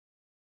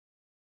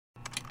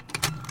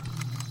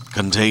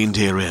Contained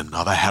herein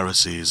are the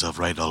heresies of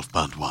Radolf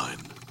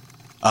Burntwine,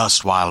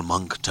 erstwhile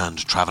monk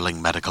turned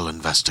traveling medical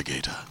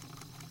investigator.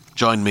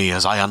 Join me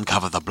as I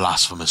uncover the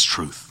blasphemous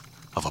truth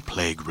of a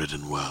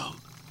plague-ridden world,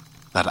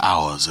 that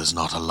ours is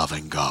not a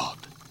loving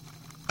God,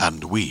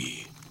 and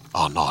we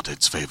are not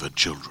its favored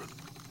children.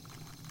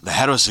 The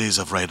heresies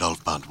of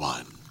Radolf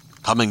Burntwine,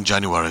 coming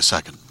January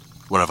 2nd,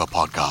 wherever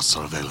podcasts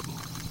are available.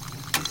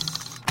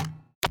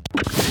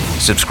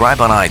 Subscribe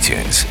on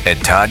iTunes at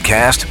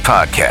Toddcast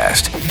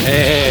Podcast.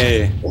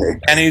 Hey.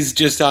 And he's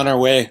just on our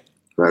way.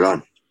 Right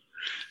on.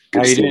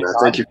 Good to see you, man.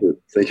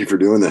 Thank you for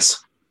doing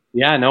this.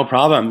 Yeah, no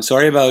problem.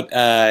 Sorry about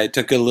it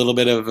took a little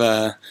bit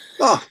of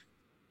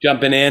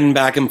jumping in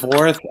back and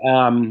forth.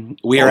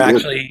 We are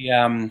actually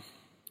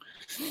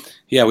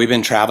we've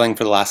been traveling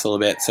for the last little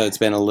bit, so it's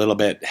been a little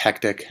bit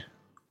hectic.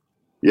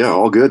 Yeah,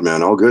 all good,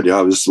 man. All good. Yeah,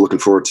 I was just looking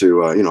forward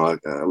to,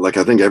 like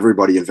I think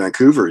everybody in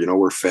Vancouver,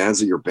 we're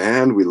fans of your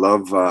band. We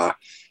love,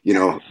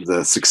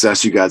 the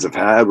success you guys have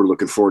had. We're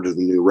looking forward to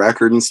the new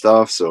record and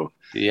stuff. So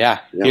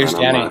yeah here's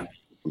man, Danny.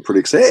 I'm pretty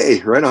excited.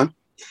 Hey, right on.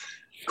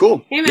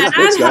 Cool. Hey, man.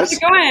 How's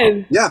it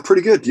going? Yeah,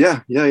 pretty good.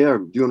 Yeah.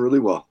 Doing really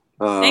well.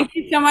 Thank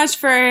you so much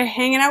for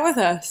hanging out with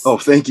us. Oh,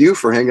 thank you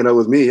for hanging out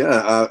with me.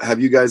 Yeah. Have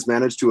you guys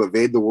managed to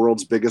evade the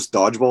world's biggest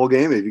dodgeball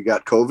game? Have you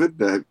got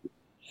COVID?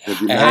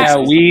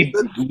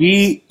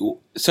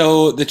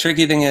 So the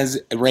tricky thing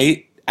is,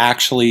 right,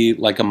 actually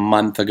like a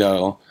month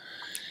ago,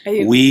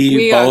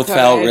 we both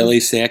felt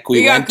really sick.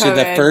 We went to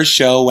the first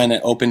show when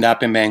it opened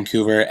up in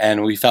Vancouver,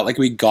 and we felt like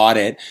we got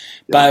it.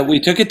 But we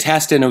took a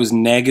test and it was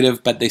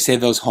negative, but they say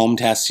those home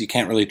tests, you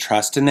can't really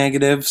trust a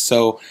negative.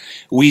 So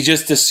we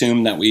just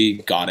assumed that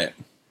we got it.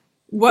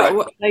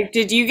 What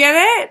did you get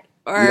it?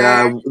 Or?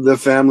 Yeah, the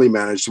family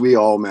we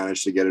all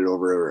managed to get it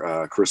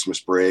over Christmas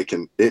break,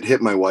 and it hit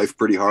my wife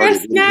pretty hard.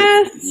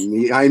 Christmas!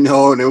 Me, I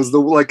know, and it was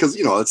because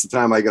it's the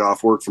time I get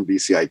off work from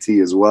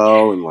BCIT as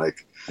well, and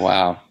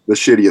wow, the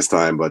shittiest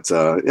time. But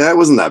it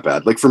wasn't that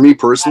bad. Like for me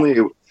personally,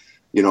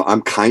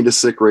 I'm kind of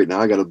sick right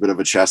now. I got a bit of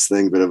a chest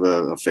thing, bit of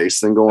a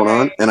face thing going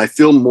on, and I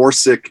feel more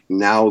sick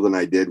now than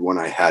I did when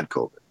I had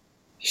COVID.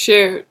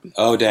 Shoot!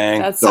 Oh dang!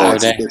 That's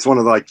it's one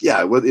of it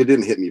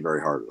didn't hit me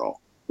very hard at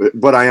all.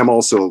 But I am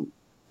also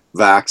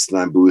vaxxed and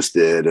I'm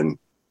boosted, and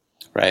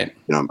right,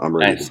 I'm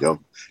ready to go.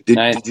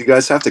 Did you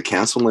guys have to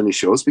cancel any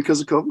shows because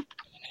of COVID?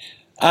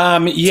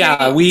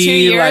 We 2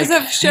 years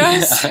of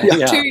shows.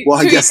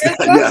 I guess that,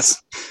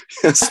 yes.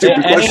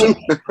 Stupid question.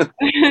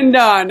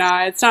 No,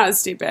 it's not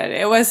stupid.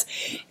 It was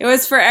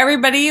for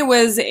everybody. It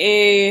was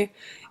a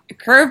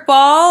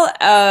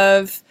curveball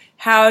of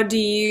how do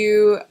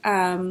you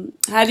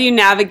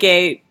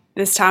navigate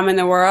this time in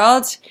the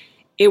world.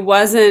 It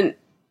wasn't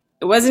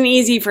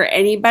easy for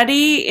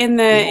anybody in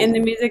the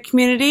music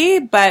community,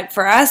 but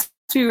for us,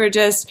 we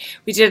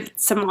did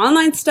some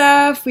online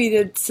stuff. We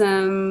did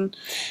some.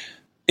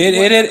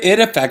 It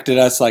affected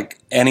us like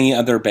any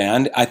other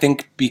band, I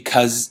think,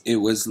 because it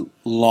was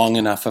long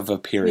enough of a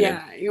period.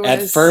 Yeah, it was.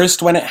 At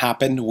first, when it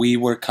happened, we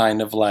were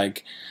kind of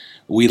like,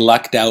 we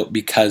lucked out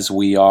because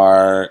we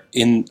are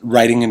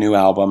writing a new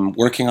album,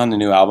 working on the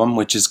new album,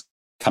 which is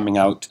coming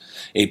out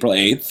April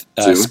 8th,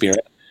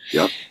 Spirit.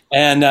 Yep.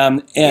 And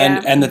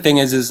the thing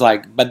is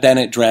but then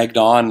it dragged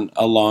on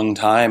a long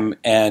time.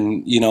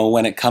 And,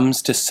 when it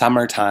comes to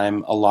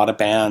summertime, a lot of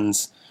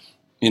bands,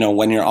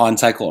 when you're on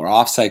cycle or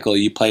off cycle,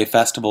 you play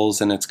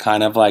festivals and it's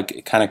kind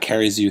of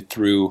carries you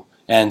through.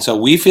 And so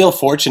we feel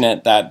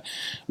fortunate that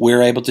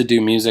we're able to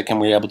do music and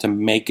we're able to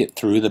make it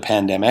through the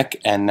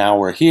pandemic. And now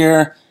we're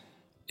here.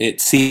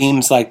 It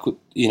seems like,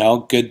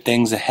 good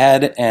things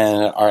ahead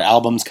and our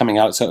album's coming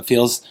out. So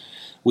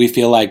we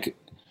feel like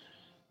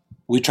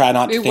we try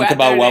not to think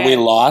about what we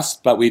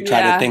lost, but we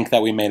try to think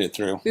that we made it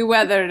through. We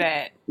weathered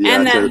it. Yeah,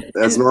 and then,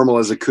 as normal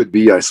as it could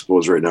be, I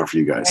suppose, right now for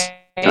you guys.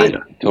 Right.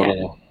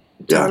 Totally.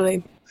 Yeah.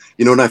 Totally.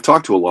 And I've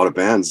talked to a lot of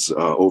bands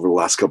over the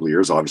last couple of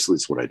years. Obviously,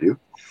 it's what I do.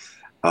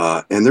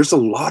 And there's a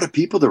lot of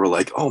people that were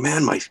like, oh,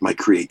 man, my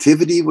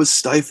creativity was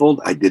stifled.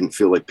 I didn't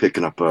feel like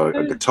picking up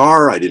a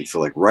guitar. I didn't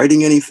feel like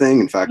writing anything.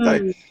 In fact,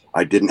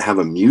 I didn't have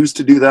a muse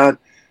to do that.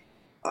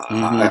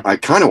 I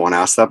kind of want to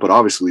ask that, but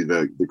obviously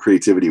the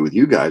creativity with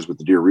you guys, with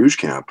the Dear Rouge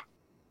camp,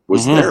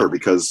 was there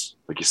because,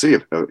 like you say,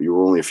 you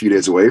were only a few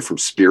days away from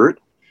Spirit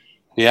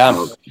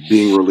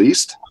being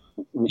released.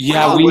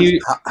 Yeah,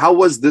 how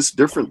was this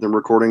different than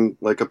recording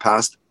like a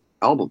past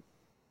album?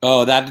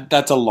 Oh,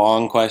 that's a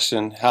long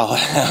question. How long?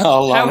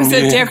 How was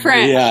it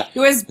different? Yeah, it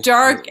was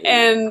dark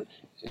and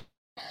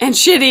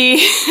shitty.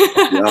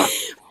 Yeah.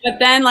 But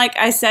then, like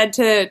I said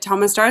to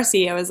Thomas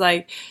Darcy, I was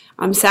like,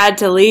 I'm sad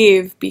to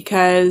leave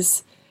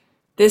because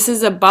this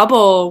is a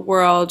bubble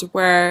world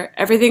where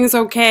everything's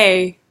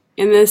okay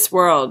in this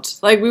world.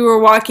 Like we were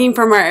walking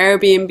from our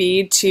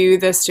Airbnb to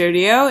the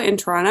studio in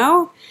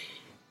Toronto,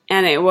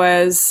 and it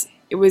was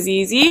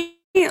easy.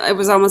 It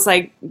was almost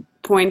like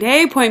point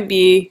A, point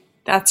B.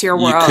 That's your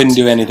world. You couldn't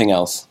do anything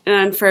else.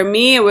 And for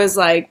me, it was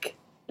like,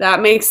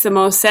 that makes the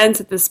most sense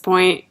at this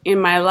point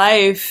in my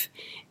life.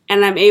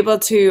 And I'm able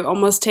to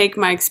almost take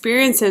my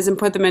experiences and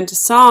put them into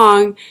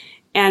song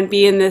and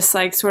be in this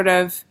like sort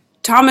of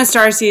Thomas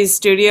Darcy's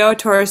studio,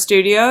 Toro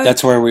Studios.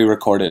 That's where we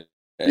recorded.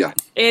 Yeah.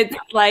 It's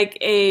like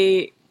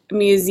a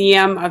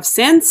museum of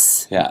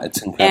synths. Yeah,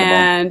 it's incredible.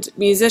 And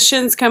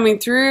musicians coming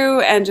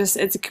through, and just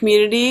it's a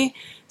community.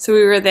 So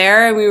we were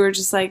there, and we were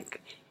just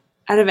like,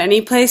 out of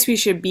any place we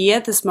should be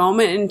at this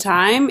moment in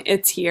time,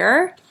 it's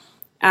here.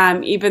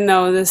 Even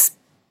though this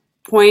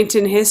point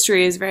in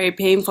history is very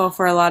painful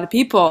for a lot of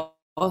people.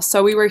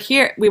 So we were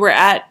here. We were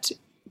at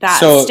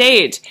that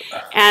state,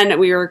 and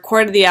we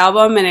recorded the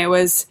album, and it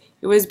was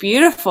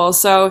beautiful.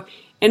 So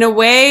in a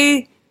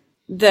way,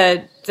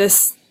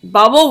 this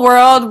bubble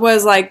world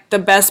was like the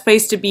best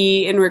place to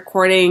be in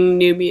recording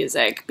new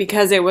music,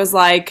 because it was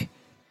like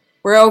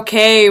we're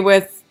okay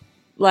with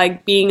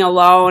like being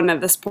alone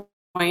at this point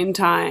in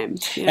time.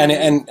 You know?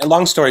 And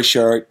long story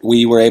short,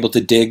 we were able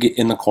to dig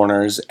in the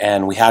corners,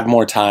 and we had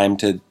more time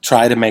to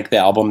try to make the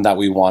album that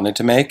we wanted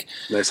to make.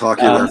 Nice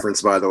hockey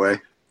reference, by the way.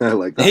 I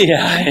like that.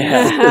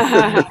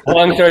 Yeah.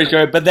 Long story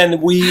short, but then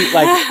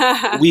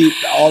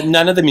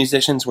none of the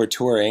musicians were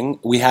touring.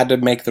 We had to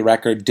make the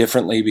record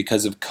differently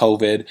because of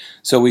COVID.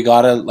 So we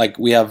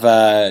have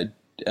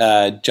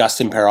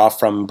Justin Peroff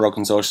from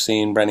Broken Social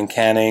Scene, Brendan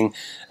Canning,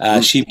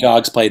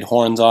 Sheepdogs played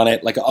horns on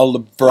it, like a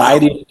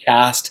variety of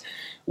cast.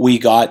 We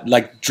got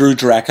like Drew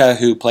Dreka,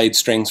 who played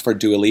strings for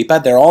Dua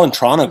Lipa. They're all in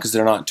Toronto because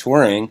they're not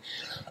touring.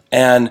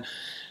 And,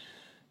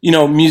 you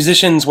know,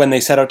 musicians, when they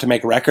set out to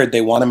make a record,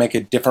 they want to make a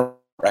different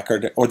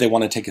record, or they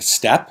want to take a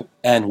step,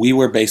 and we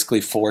were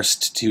basically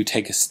forced to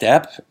take a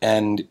step,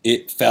 and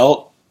it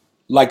felt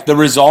like the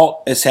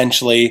result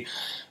essentially,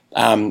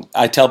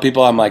 I tell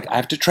people, I'm like, I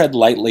have to tread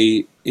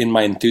lightly in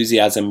my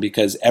enthusiasm,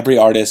 because every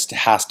artist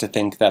has to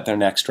think that their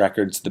next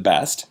record's the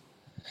best.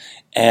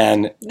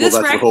 And this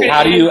record,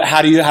 how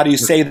do you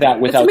say that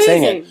without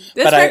saying it?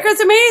 This record's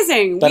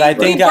amazing. But I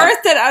think we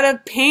birthed it out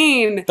of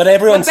pain. But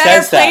everyone says that.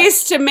 What better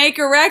place to make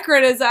a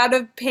record is out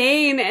of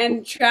pain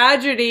and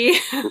tragedy.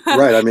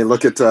 Right. I mean,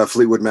 look at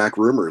Fleetwood Mac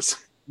Rumors.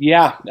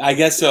 Yeah, I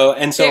guess so.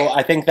 And so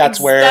I think that's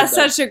where that's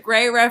such a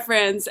great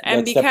reference.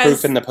 And because the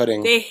proof in the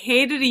pudding. They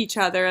hated each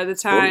other at the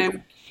time.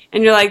 Ooh.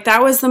 And you're like,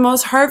 that was the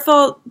most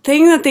heartfelt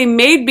thing that they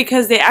made,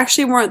 because they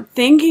actually weren't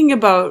thinking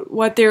about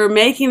what they were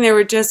making. They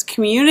were just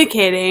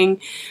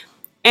communicating.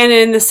 And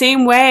in the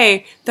same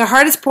way, the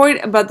hardest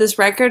point about this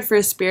record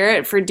for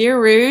Spirit, for Dear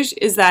Rouge,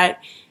 is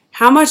that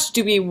how much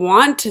do we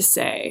want to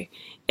say?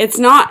 It's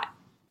not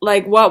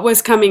like what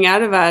was coming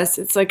out of us.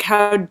 It's like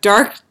how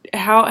dark,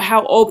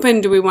 how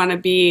open do we want to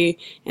be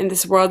in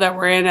this world that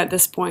we're in at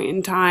this point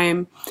in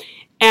time.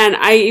 And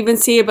I even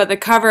see about the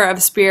cover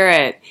of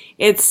Spirit,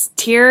 it's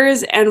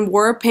tears and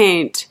war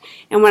paint.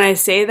 And when I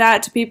say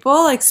that to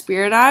people, like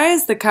Spirit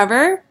Eyes, the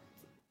cover,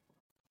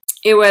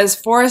 it was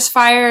forest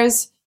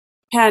fires,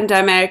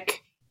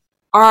 pandemic,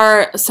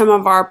 some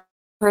of our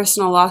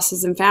personal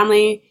losses in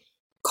family,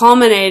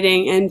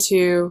 culminating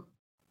into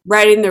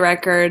writing the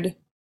record,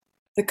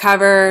 the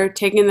cover,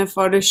 taking the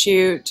photo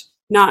shoot,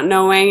 not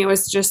knowing it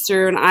was just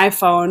through an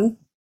iPhone.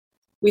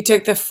 We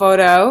took the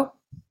photo,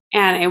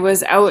 and it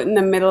was out in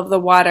the middle of the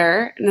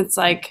water. And it's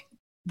like,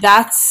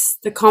 that's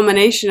the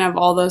culmination of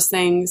all those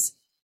things.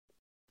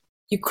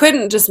 You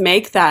couldn't just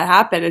make that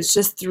happen. It's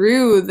just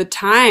through the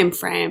time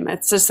frame.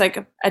 It's just like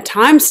a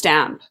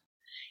timestamp.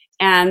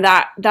 And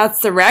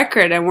that's the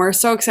record. And we're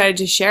so excited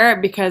to share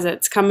it, because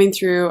it's coming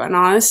through an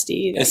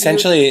honesty that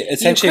essentially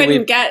you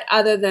couldn't get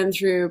other than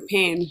through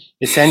pain.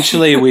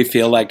 Essentially, we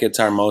feel like it's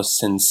our most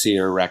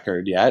sincere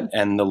record yet.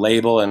 And the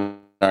label and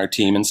our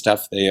team and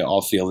stuff, they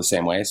all feel the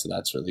same way, so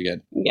that's really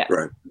good. Yeah,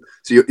 right.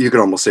 So you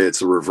could almost say it's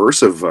the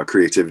reverse of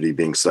creativity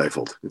being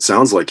stifled. It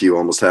sounds like you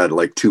almost had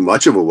like too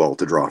much of a well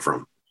to draw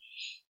from.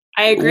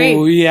 I agree.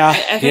 Oh, yeah,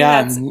 I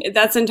think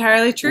that's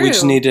entirely true. We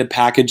just need to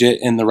package it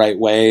in the right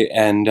way,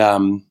 and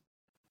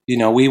you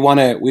know, we want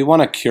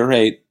to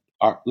curate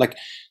our, like,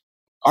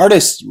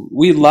 artists.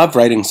 We love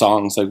writing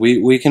songs. Like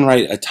we can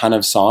write a ton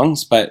of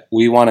songs, but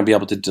we want to be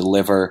able to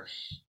deliver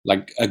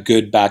like a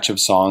good batch of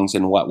songs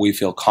and what we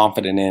feel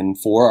confident in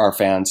for our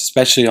fans,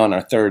 especially on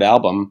our third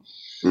album.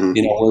 Mm-hmm.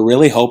 You know, we're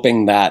really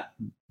hoping that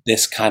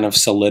this kind of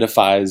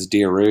solidifies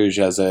Dear Rouge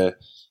as a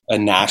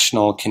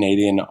national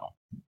Canadian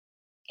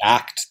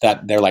act,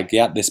 that they're like,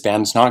 yeah, this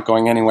band's not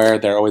going anywhere.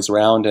 They're always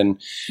around.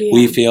 And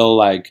we feel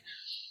like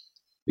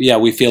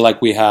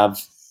we have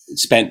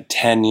spent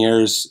 10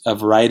 years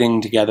of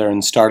writing together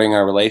and starting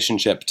our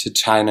relationship to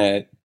kind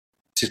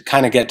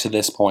of get to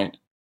this point.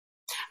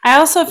 I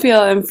also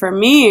feel, and for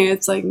me,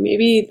 it's like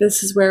maybe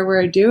this is where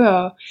we're a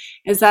duo,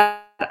 is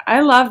that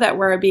I love that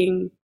we're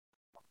being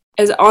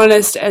as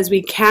honest as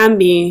we can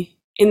be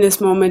in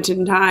this moment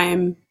in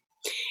time.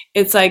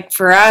 It's like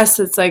for us,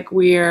 it's like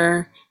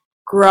we're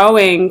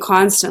growing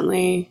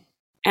constantly,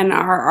 and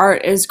our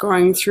art is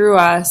growing through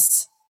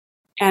us.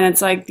 And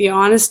it's like the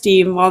honesty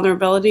and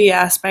vulnerability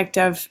aspect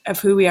of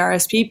who we are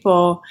as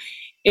people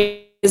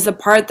is the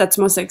part that's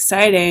most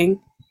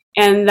exciting.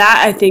 And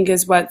that, I think,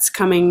 is what's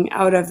coming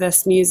out of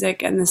this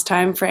music and this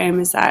time frame,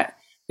 is that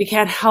we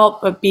can't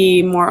help but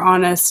be more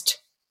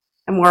honest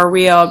and more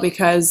real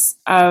because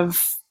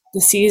of the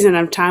season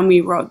of time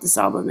we wrote this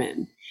album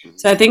in.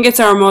 So I think it's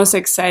our most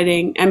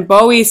exciting. And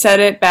Bowie said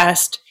it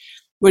best: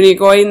 when you're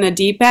going in the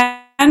deep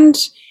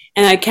end, and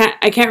I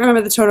can't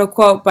remember the total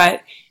quote,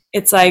 but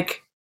it's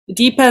like the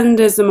deep end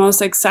is the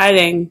most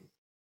exciting.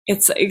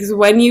 It's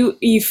when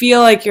you feel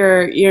like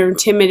you're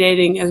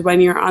intimidating is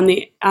when you're on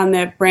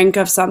the brink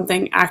of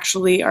something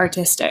actually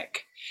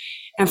artistic.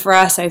 And for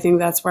us, I think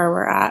that's where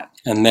we're at.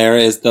 And there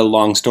is the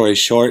long story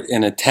short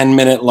in a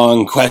 10-minute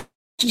long question.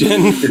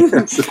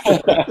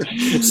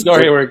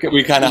 Story where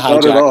we kind of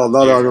hijacked. Not at all.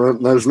 Not at all.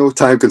 There's no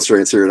time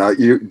constraints here. Now,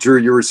 Drew,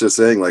 you were just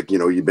saying, like,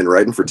 you've been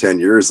writing for 10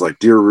 years. Like,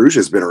 Dear Rouge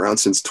has been around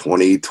since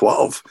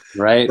 2012.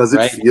 Right. Does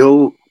it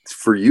feel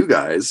for you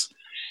guys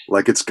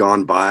like it's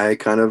gone by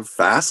kind of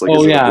fast? Like,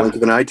 is it a blink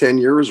of an eye 10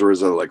 years, or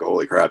is it like,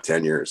 holy crap,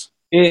 10 years?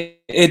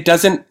 It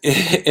doesn't,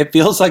 it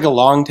feels like a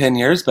long 10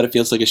 years, but it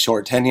feels like a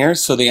short 10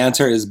 years. So the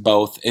answer is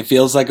both. It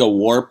feels like a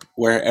warp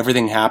where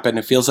everything happened.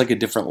 It feels like a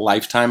different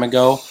lifetime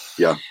ago.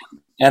 Yeah.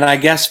 And I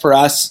guess for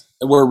us,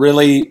 we're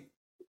really,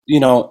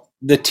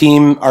 the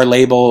team, our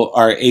label,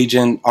 our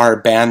agent,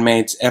 our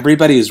bandmates,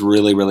 everybody is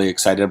really, really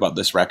excited about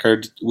this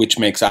record, which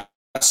makes us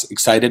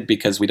excited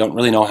because we don't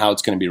really know how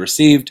it's going to be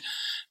received.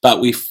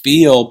 But we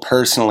feel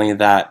personally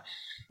that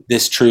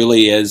this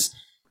truly is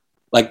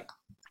like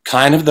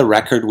kind of the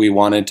record we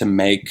wanted to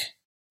make,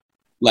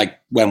 like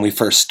when we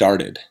first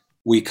started.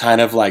 We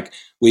kind of like,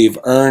 we've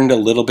earned a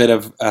little bit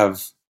of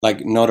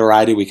like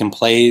notoriety. We can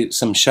play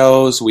some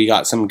shows. We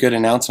got some good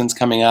announcements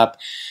coming up.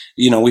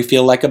 We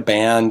feel like a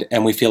band,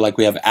 and we feel like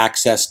we have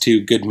access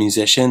to good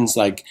musicians,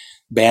 like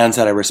bands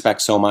that I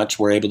respect so much.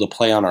 We're able to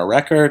play on our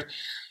record.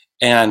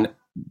 And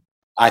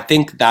I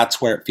think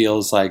that's where it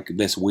feels like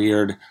this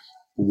weird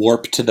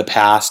warp to the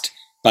past,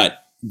 but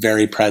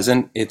very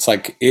present. It's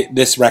like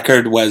this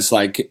record was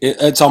like,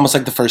 it's almost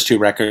like the first two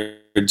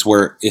records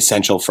were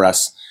essential for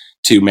us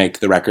to make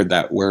the record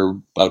that we're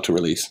about to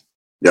release.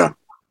 Yeah.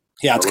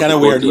 Yeah, it's kind of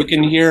weird. You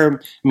can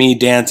hear me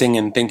dancing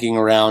and thinking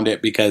around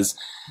it because,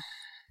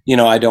 we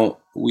don't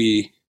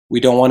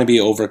want to be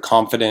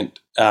overconfident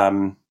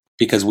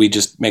because we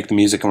just make the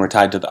music and we're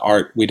tied to the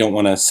art. We don't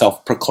want to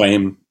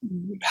self-proclaim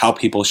how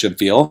people should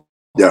feel.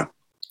 Yeah.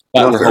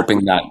 But we're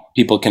hoping that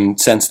people can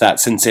sense that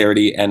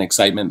sincerity and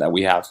excitement that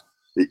we have.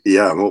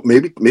 Yeah. Well,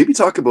 maybe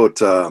talk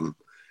about,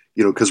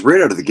 because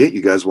right out of the gate,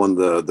 you guys won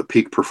the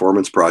Peak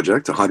Performance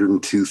Project,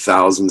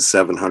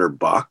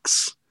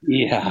 $102,700.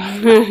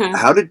 Yeah.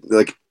 How did,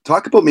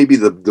 talk about maybe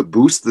the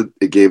boost that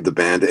it gave the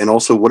band, and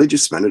also what did you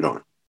spend it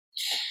on?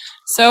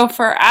 So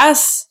for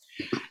us,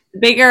 the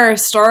bigger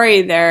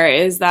story there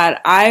is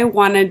that I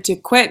wanted to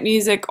quit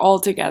music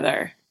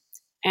altogether.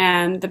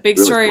 And the big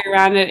story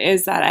around it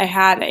is that I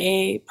had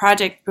a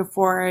project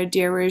before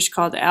Dear Rouge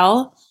called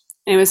Elle.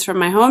 And it was from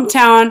my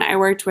hometown. I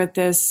worked with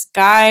this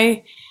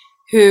guy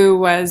who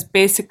was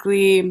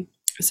basically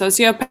a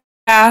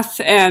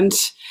sociopath, and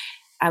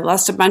I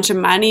lost a bunch of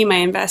money. My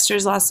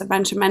investors lost a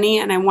bunch of money,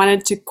 and I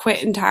wanted to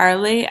quit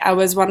entirely. I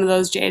was one of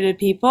those jaded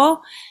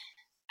people.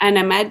 And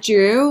I met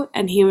Drew,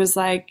 and he was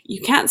like,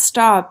 you can't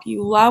stop.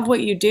 You love what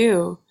you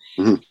do.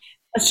 Mm-hmm.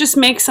 Let's just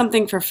make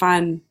something for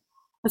fun.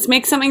 Let's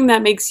make something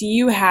that makes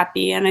you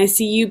happy. And I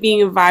see you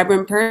being a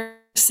vibrant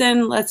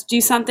person. Let's do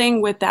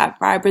something with that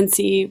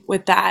vibrancy,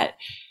 with that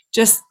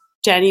just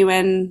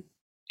genuine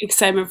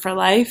excitement for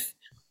life.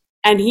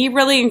 And he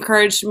really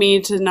encouraged me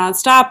to not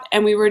stop.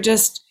 And we weren't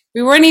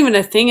even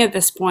a thing at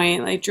this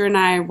point. Like, Drew and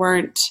I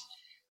weren't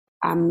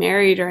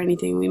married or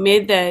anything. We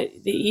made the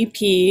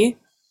EP,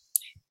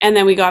 and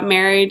then we got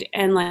married,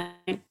 and like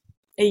around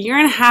a year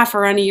and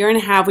a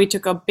half, we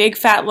took a big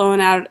fat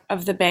loan out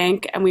of the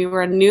bank, and we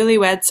were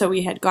newlyweds. So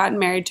we had gotten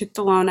married, took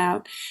the loan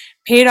out,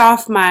 paid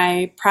off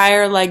my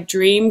prior like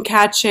dream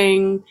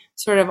catching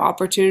sort of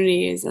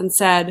opportunities, and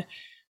said,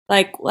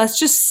 like, let's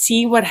just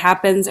see what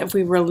happens if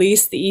we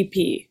release the EP.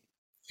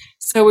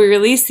 So we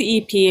released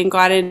the EP and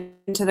got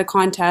into the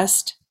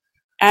contest.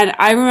 And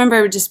I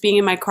remember just being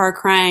in my car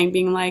crying,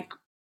 being like,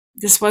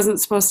 this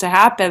wasn't supposed to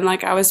happen.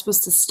 Like, I was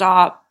supposed to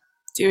stop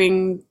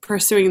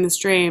pursuing this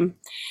dream.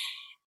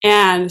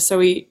 And so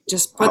we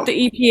just put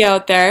the EP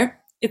out there.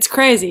 It's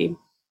crazy.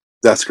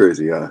 That's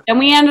crazy, yeah. And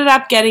we ended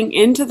up getting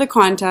into the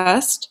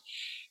contest,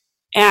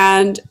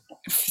 and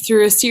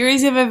through a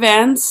series of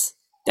events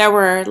that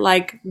were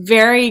like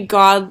very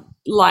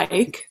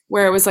God-like,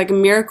 where it was like a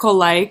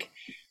miracle-like,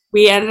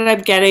 we ended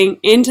up getting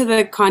into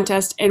the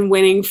contest and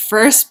winning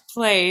first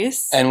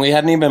place. And we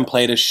hadn't even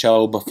played a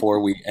show before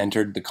we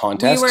entered the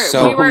contest. We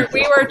were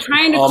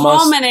trying to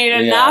culminate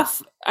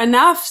enough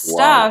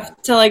stuff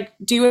to like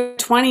do a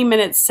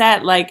 20-minute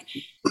set. Like,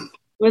 it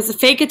was a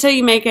fake it till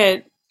you make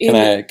it. Can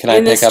I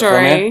pick up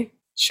from it?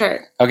 Sure.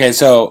 Okay,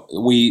 so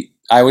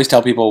I always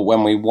tell people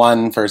when we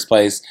won first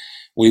place,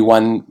 we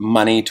won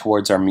money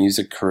towards our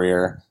music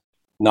career,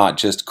 not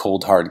just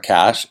cold hard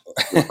cash,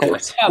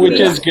 which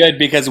is good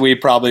because we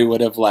probably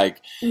would have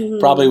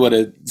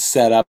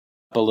set up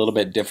a little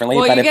bit differently.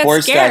 Well, but it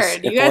forced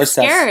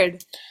us.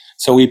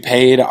 So we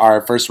paid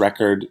our first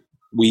record.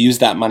 We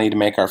used that money to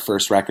make our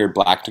first record,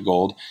 Black to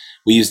Gold.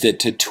 We used it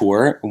to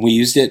tour. We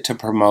used it to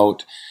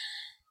promote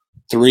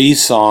 3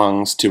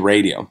 songs to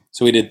radio.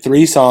 So we did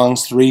 3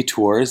 songs, 3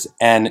 tours,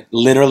 and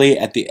literally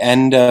at the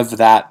end of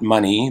that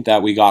money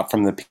that we got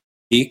from the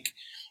peak,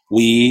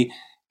 we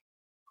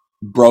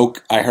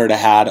broke I Heard a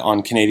Had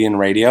on Canadian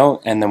radio,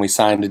 and then we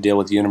signed a deal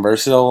with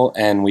Universal,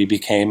 and we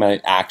became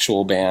an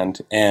actual band,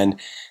 and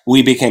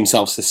we became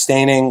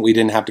self-sustaining. We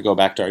didn't have to go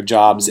back to our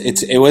jobs.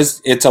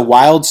 It's a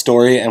wild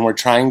story, and we're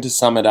trying to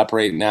sum it up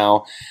right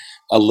now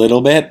a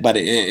little bit, but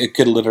it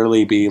could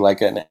literally be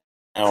like an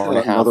hour and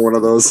a half. Another one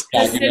of those.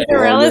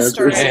 Cinderella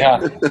story. Yeah.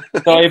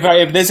 So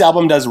if this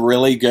album does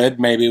really good,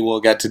 maybe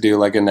we'll get to do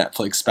like a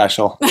Netflix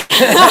special.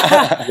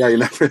 Yeah, you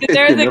never.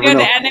 There's you a never good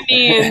know.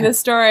 enemy in the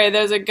story.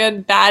 There's a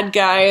good bad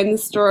guy in the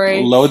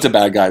story. Loads of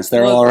bad guys.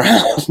 They're all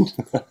around.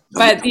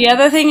 But the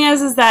other thing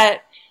is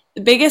that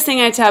the biggest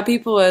thing I tell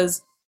people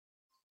is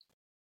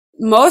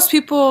most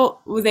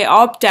people, they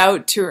opt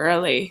out too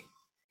early.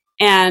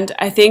 And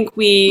I think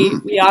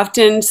we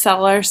often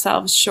sell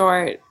ourselves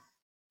short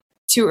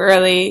too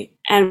early,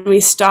 and we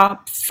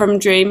stop from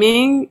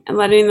dreaming and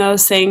letting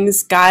those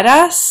things guide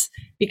us,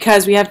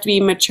 because we have to be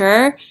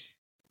mature,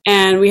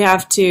 and we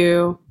have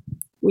to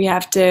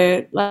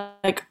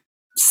like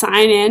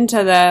sign into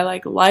the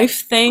like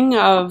life thing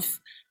of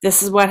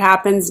this is what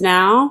happens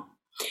now.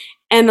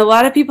 And a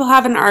lot of people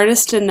have an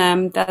artist in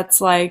them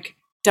that's like,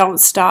 don't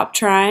stop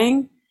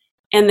trying,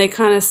 and they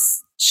kind of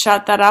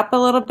shut that up a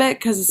little bit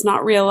because it's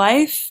not real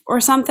life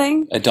or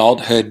something.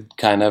 Adulthood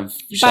kind of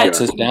shuts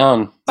us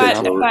down.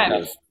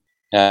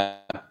 Yeah.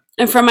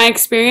 And from my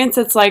experience,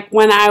 it's like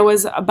when I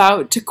was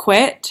about to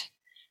quit,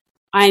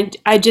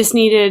 I just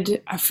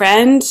needed a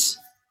friend,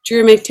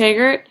 Drew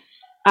McTaggart,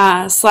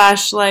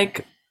 /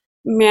 like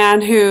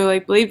man who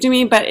like believed in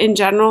me. But in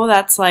general,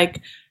 that's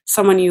like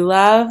someone you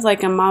love,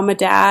 like a mom, a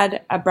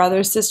dad, a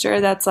brother,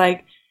 sister. That's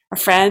like a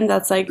friend.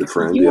 That's like,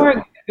 you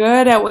are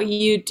good at what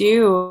you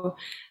do.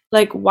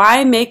 Like,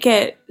 why make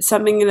it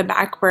something in the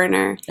back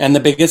burner? And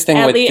the biggest thing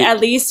at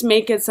least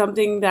make it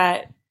something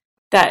that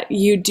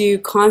you do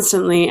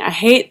constantly. I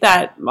hate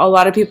that a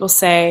lot of people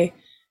say,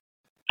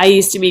 I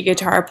used to be a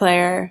guitar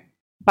player,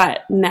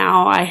 but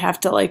now I have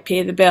to like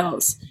pay the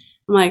bills.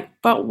 I'm like,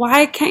 but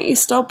why can't you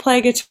still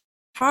play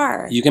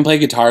guitar? You can play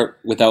guitar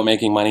without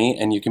making money,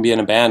 and you can be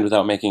in a band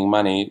without making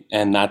money,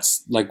 and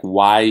that's like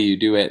why you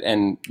do it.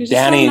 And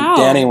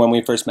Danny, when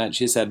we first met,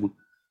 she said,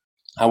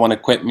 I want to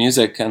quit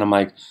music. And I'm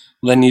like,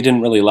 well, then you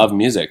didn't really love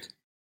music.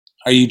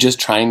 Are you just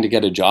trying to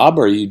get a job,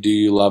 or do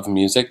you love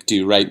music? Do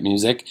you write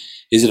music?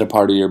 Is it a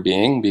part of your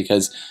being?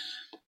 Because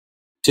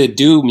to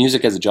do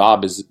music as a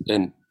job is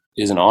an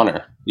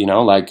honor, you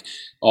know, like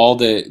all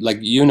the, like,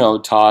 you know,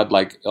 Todd,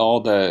 like all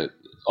the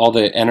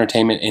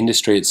entertainment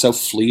industry, it's so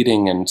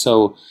fleeting and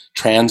so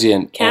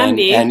transient. And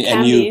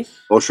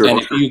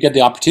if you get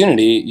the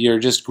opportunity, you're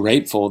just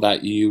grateful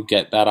that you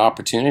get that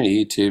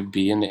opportunity to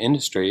be in the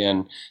industry.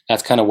 And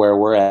that's kind of where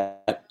we're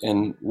at.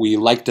 And we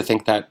like to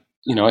think that,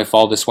 you know, if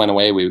all this went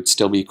away, we would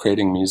still be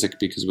creating music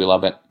because we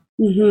love it.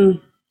 Mm-hmm.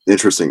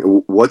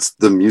 Interesting. What's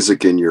the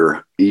music in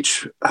your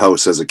each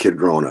house as a kid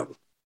growing up?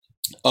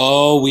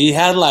 Oh, we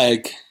had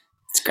like...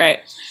 It's great.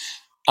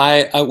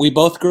 We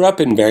both grew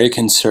up in very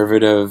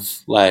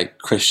conservative, like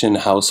Christian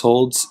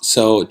households.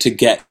 So to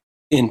get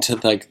into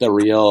like the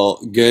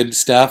real good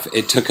stuff,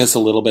 it took us a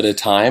little bit of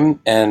time.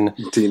 And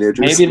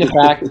teenagers,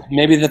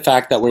 maybe the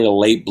fact that we're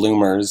late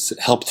bloomers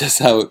helped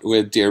us out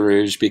with Dear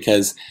Rouge,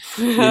 because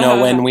you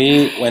know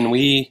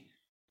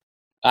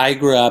I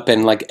grew up,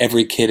 and like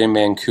every kid in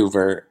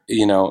Vancouver,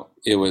 you know,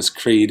 it was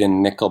Creed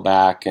and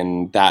Nickelback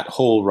and that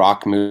whole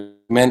rock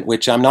movement,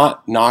 which I'm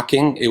not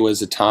knocking. It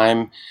was a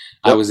time.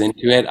 I was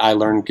into it. I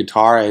learned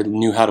guitar. I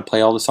knew how to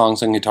play all the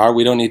songs on guitar.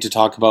 We don't need to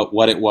talk about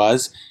what it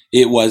was.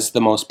 It was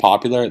the most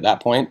popular at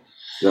that point.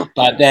 Yeah.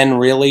 But then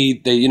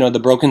really the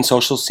broken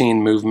social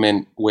scene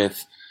movement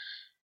with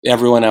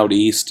everyone out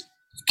east,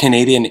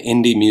 Canadian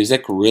indie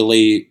music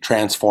really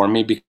transformed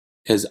me,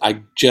 because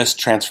I just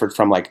transferred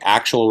from like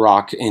actual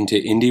rock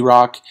into indie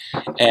rock.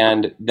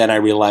 And then I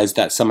realized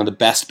that some of the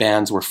best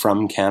bands were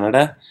from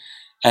Canada.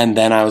 And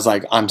then I was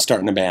like, I'm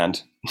starting a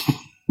band.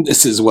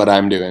 This is what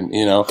I'm doing,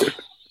 you know?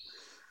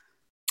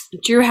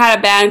 Drew had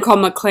a band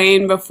called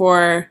McLean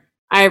before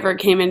I ever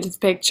came into the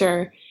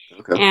picture.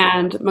 Okay.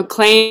 And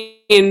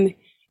McLean,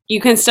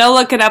 you can still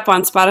look it up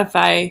on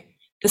Spotify.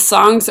 The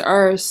songs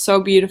are so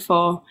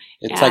beautiful.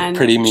 It's like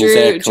pretty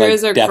music,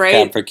 Drew's like Death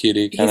Cab for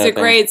Cutie kind of thing. He's a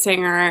great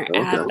singer,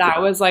 and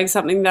that was like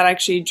something that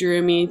actually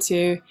drew me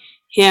to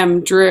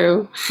him.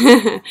 Drew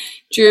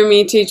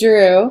me to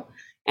Drew.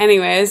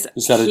 Anyways,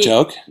 is that a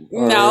joke?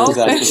 No,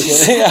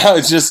 yeah,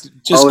 it's just.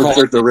 I'll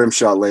insert the rim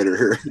shot later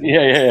here.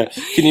 Yeah.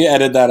 Can you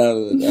edit that out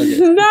of it?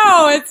 Okay.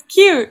 No, it's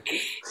cute.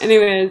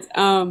 Anyways,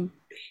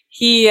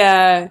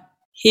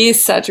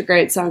 he's such a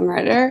great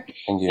songwriter.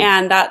 Thank you.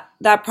 And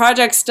that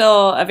project's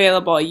still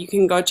available. You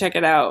can go check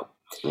it out.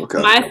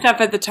 Okay. My stuff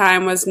at the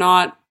time was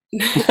not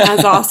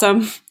as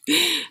awesome.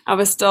 I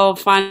was still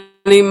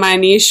finding my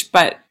niche,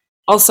 but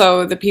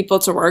also the people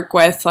to work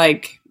with,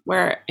 like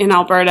where in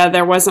Alberta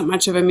there wasn't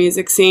much of a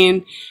music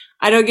scene.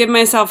 I don't give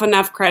myself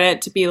enough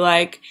credit to be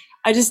like,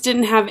 I just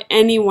didn't have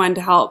anyone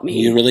to help me.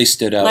 You really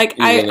stood out. Like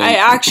I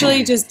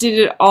actually just did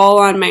it all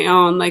on my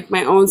own. Like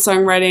my own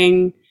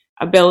songwriting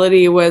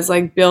ability was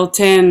like built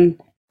in.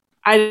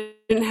 I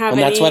didn't have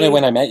and that's any...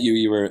 when I met you,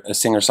 you were a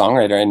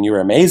singer-songwriter and you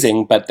were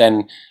amazing. But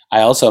then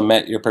I also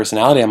met your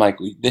personality. I'm like,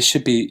 you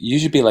should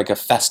be like a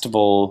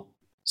festival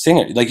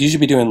singer. Like you should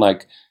be doing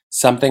like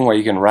something where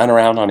you can run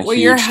around on a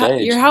huge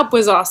stage. Your help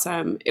was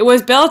awesome. It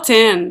was built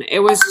in. It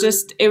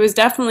was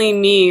definitely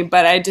me,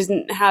 but I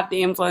didn't have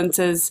the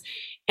influences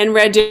in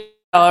Red Deer,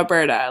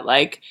 Alberta.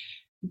 Like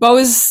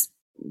Beau's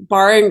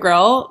Bar and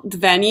Grill, the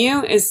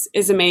venue is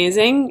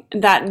amazing.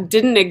 That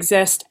didn't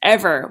exist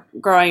ever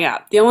growing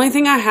up. The only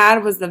thing I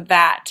had was the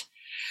VAT,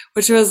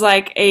 which was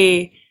like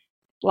a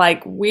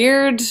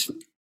weird,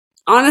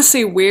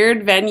 honestly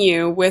weird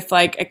venue with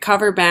like a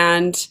cover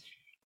band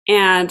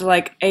and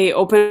like a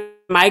open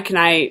mic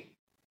night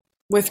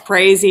with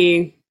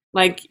crazy.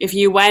 Like if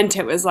you went,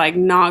 it was like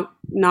not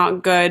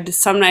good.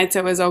 Some nights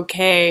it was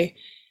okay.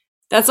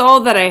 That's all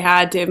that I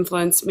had to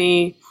influence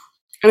me.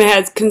 And I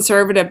had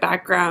conservative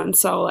background,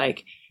 so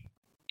like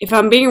if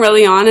I'm being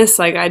really honest,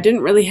 like I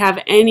didn't really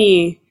have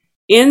any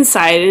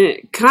insight, and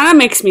it kind of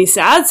makes me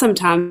sad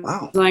sometimes.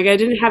 Wow. Like I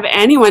didn't have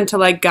anyone to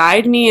like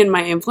guide me in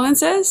my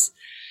influences.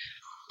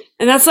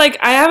 And that's like,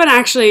 I haven't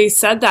actually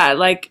said that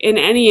like in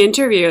any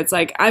interview. It's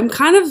like, I'm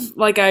kind of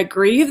like, I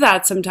grieve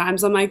that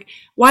sometimes. I'm like,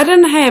 why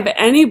didn't I have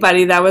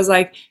anybody that was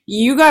like,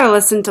 you got to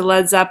listen to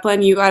Led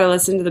Zeppelin, you got to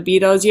listen to the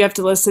Beatles, you have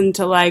to listen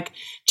to like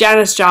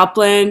Janis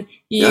Joplin,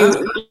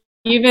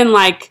 even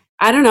like,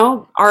 I don't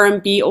know,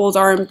 R&B, old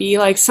R&B,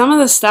 like some of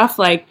the stuff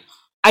like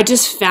I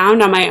just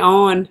found on my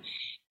own.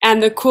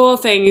 And the cool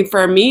thing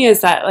for me is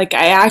that like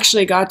I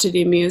actually got to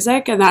do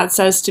music, and that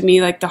says to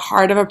me like the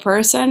heart of a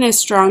person is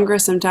stronger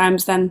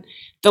sometimes than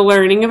the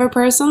learning of a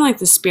person, like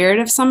the spirit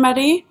of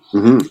somebody.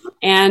 Mm-hmm.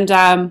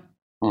 And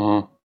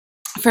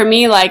for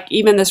me, like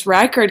even this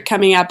record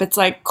coming up, it's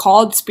like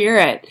called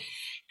Spirit,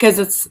 because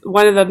it's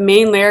one of the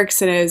main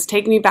lyrics in it is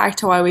take me back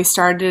to why we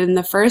started in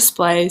the first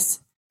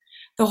place.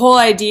 The whole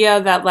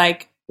idea that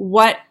like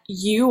what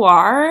you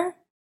are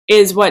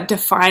is what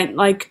defines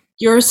like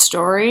your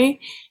story,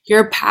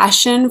 your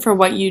passion for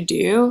what you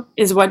do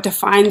is what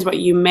defines what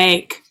you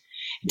make.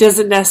 It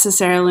doesn't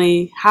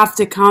necessarily have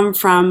to come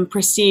from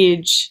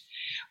prestige,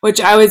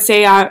 which I would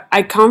say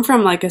I come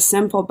from like a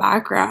simple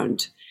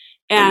background.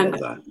 And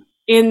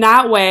in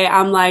that way,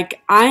 I'm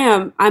like,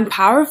 I'm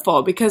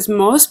powerful because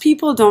most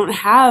people don't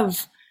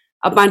have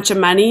a bunch of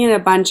money and a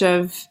bunch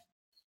of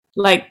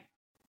like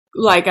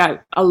a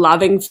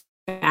loving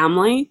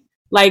family.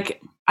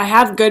 Like I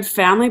have good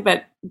family,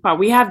 but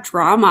we have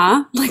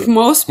drama like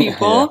most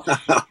people.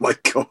 Oh my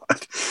God.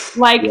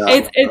 Like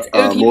it's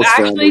if you most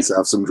actually families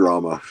have some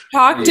drama.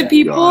 Talk to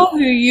people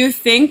who you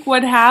think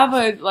would have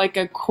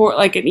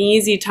an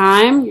easy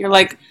time, you're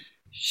like,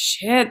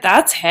 shit,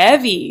 that's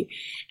heavy.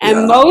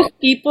 And most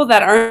people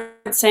that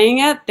aren't saying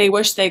it, they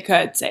wish they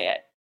could say it.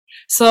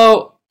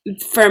 So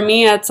for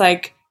me, it's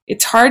like,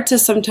 it's hard to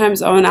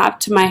sometimes own up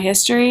to my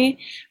history,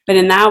 but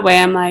in that way,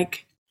 I'm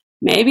like,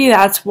 maybe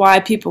that's why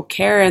people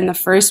care in the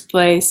first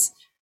place.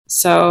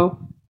 So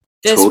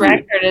this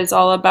record is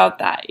all about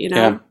that, you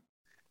know?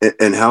 Yeah.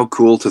 And how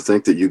cool to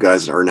think that you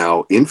guys are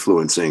now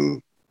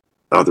influencing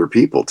other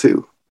people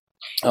too.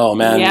 Oh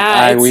man,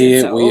 yeah,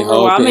 we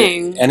hope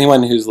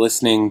anyone who's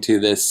listening to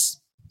this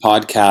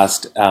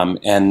podcast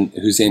and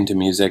who's into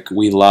music,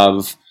 we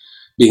love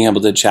being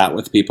able to chat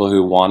with people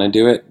who want to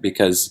do it,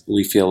 because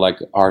we feel like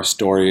our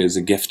story is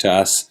a gift to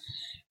us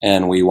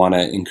and we want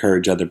to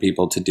encourage other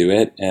people to do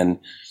it, and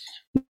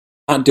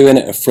not do it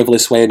in a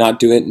frivolous way, not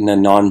do it in a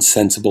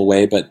nonsensible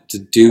way, but to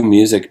do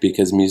music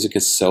because music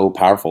is so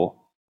powerful.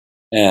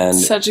 And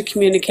such a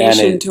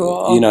communication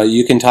tool. You know,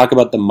 you can talk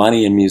about the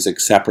money in music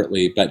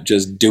separately, but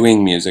just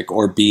doing music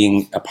or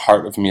being a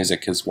part of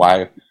music is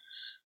why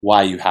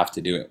you have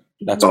to do it.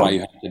 That's why you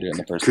have to do it in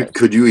the first place.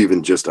 Could you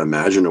even just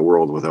imagine a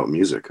world without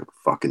music? I'd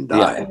fucking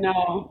die. Yeah,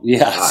 no.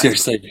 Yeah,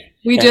 seriously.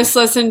 We just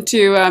listened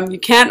to you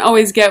can't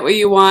always get what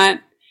you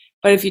want,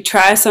 but if you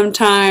try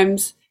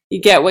sometimes,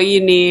 you get what you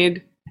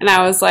need. And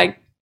I was like,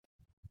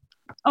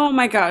 oh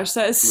my gosh,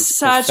 that is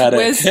such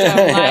wisdom.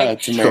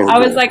 Like, I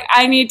was like,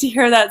 I need to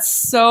hear that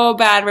so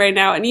bad right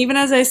now. And even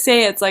as I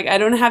say it, it's like, I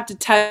don't have to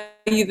tell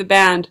you the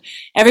band.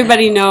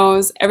 Everybody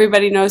knows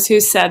who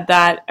said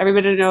that.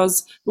 Everybody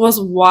knows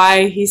almost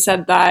why he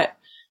said that.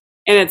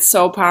 And it's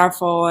so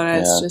powerful. And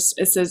it's just,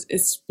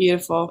 it's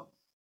beautiful.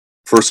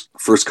 First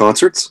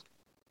concerts?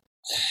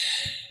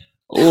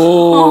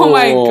 Oh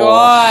my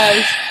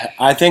gosh.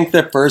 I think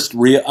the first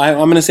real, I'm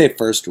going to say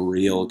first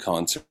real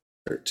concert.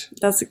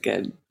 That's a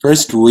good.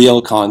 First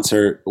real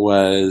concert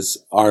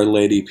was Our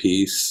Lady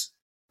Peace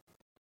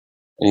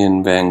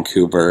in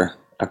Vancouver.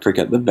 I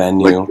forget the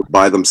venue. Like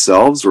by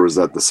themselves, or was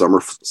that the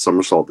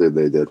somersault they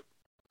did?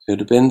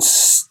 It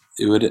was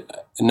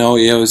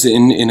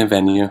in a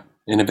venue.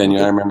 In a venue.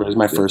 I remember it was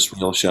my first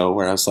real show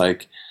where I was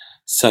like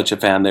such a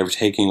fan. They were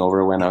taking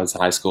over when I was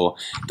in high school.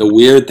 The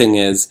weird thing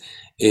is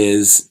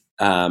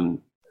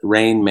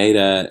Rain made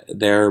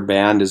their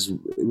band is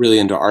really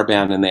into our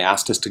band, and they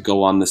asked us to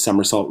go on the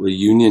Somersault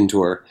reunion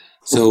tour.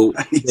 So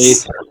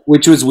Nice.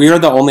 which was, we were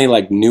the only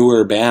like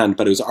newer band,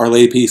 but it was Our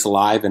Lady Peace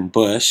live in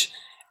Bush,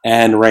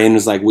 and Rain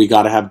was like, we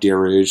got to have Dear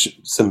Rouge,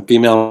 some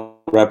female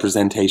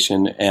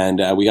representation,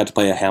 and we got to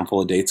play a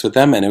handful of dates with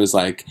them, and it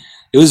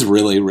was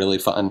really, really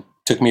fun.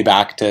 Took me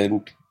back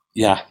to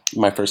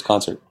my first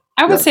concert.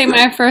 I would say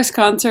my first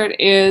concert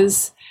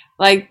is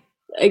like,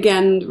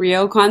 again,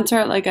 real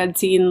concert. Like I'd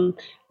seen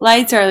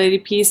Lights, Our Lady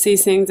Peace,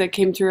 these things that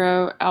came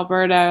through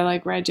Alberta,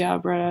 like Reggie,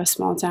 Alberta,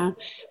 small town.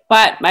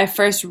 But my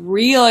first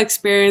real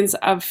experience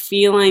of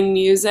feeling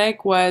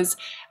music was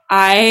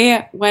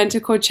I went to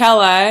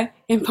Coachella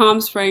in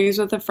Palm Springs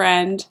with a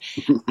friend.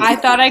 I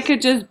thought I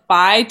could just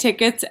buy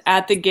tickets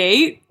at the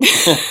gate.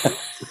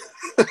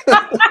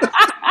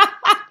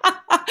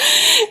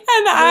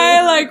 And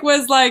I like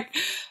was like,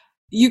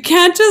 you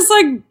can't just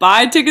like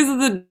buy tickets at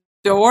the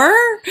door.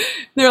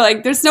 They're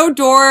like, there's no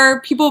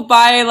door. People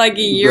buy like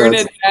a year in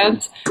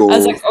advance. Cool. I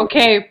was like,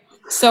 okay.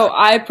 So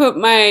I put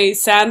my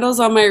sandals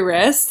on my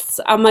wrists.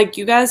 I'm like,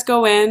 you guys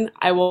go in.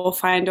 I will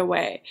find a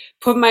way.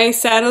 Put my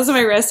sandals on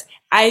my wrists.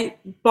 I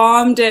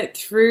bombed it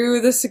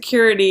through the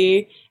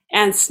security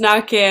and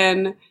snuck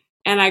in,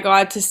 and I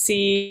got to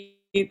see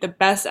the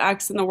best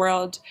acts in the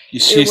world.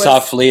 She saw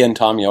Flea and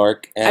Tom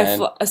York.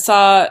 And I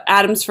saw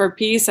Atoms for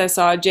Peace. I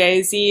saw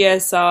Jay-Z. I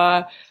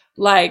saw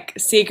like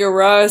Sigur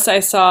Rós.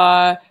 I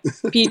saw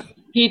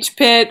Peach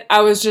Pit.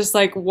 I was just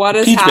like, what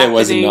is happening? Peach Pit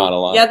was not a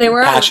lot. Yeah, they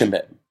were. Passion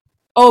Pit.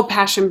 Oh,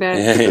 Passion Pit.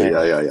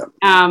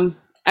 Yeah. I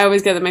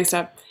always get them mixed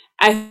up.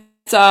 I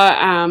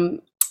saw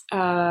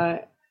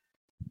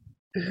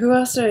who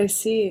else did I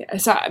see? I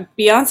saw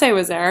Beyonce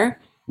was there.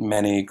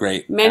 Many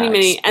great acts.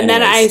 Many. And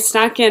then I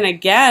snuck in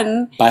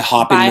again by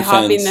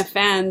hopping the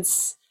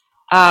fence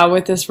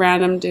with this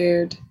random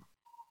dude.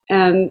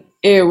 And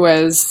it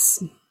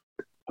was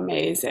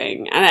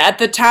amazing. And at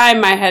the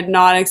time I had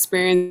not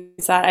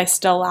experienced that. I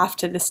still laugh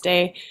to this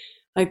day.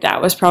 Like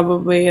that was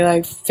probably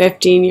like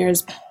 15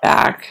 years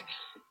back.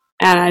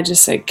 And I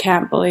just like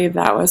can't believe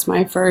that was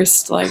my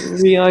first like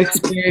real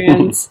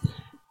experience.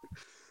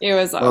 It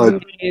was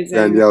amazing.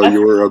 Danielle,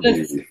 you were a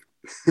beauty.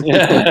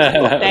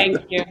 Thank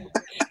you.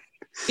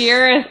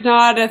 Fear is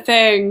not a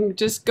thing.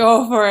 Just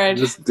go for it.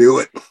 Just do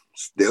it.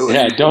 Just do it.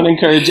 Yeah, don't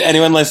encourage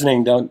anyone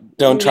listening.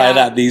 Don't try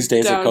that these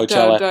days at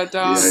Coachella.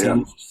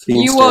 Don't.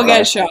 You will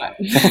get shot.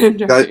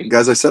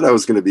 Guys, I said I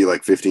was going to be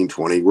like 15,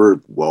 20.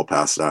 We're well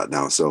past that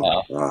now. So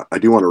I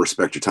do want to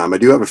respect your time. I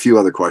do have a few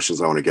other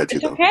questions I want to get to,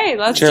 though. Okay,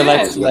 let's do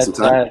it. Let's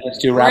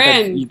do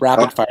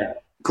rapid fire.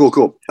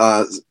 Cool.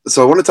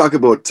 So I want to talk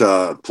about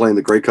playing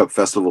the Grey Cup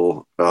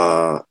Festival.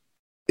 What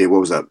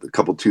was that? A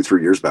couple,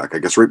 2-3 years back, I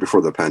guess, right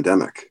before the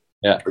pandemic.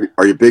 Yeah.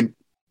 Are you big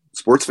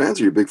sports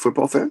fans? Are you big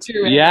football fans?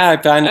 Yeah,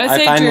 I find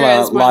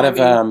a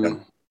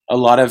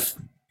lot of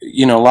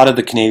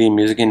the Canadian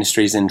music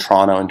industry is in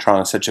Toronto, and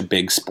Toronto is such a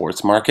big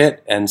sports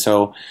market. And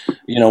so,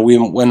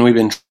 when we've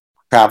been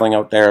traveling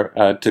out there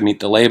to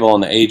meet the label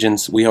and the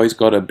agents, we always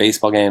go to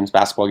baseball games,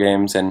 basketball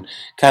games, and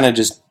kind of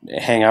just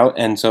hang out.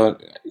 And so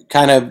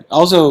kind of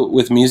also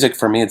with music,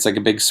 for me, it's like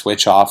a big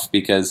switch off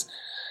because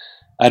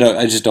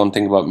I just don't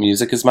think about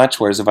music as much.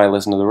 Whereas if I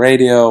listen to the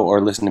radio or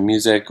listen to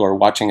music or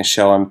watching a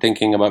show, I'm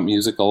thinking about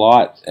music a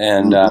lot.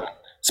 And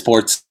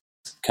sports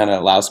kind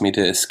of allows me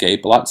to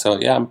escape a lot. So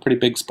yeah, I'm a pretty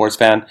big sports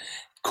fan.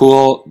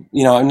 Cool.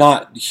 I'm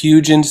not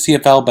huge into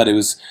CFL, but it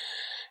was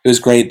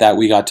great that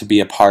we got to be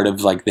a part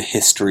of like the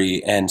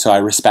history. And so I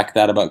respect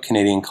that about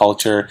Canadian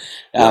culture.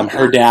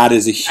 Her dad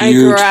is a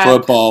huge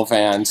football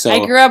fan. So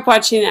I grew up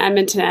watching the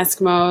Edmonton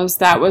Eskimos.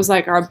 That was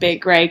like our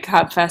big Grey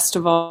Cup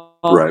festival.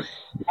 Right.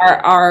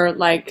 Our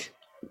like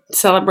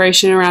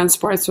celebration around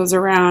sports was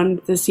around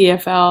the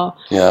CFL.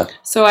 Yeah.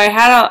 So I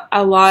had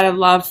a lot of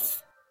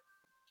love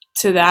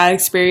to that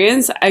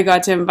experience. I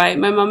got to invite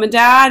my mom and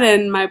dad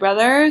and my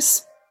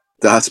brothers.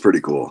 That's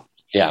pretty cool.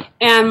 Yeah.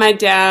 And my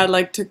dad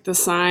like took the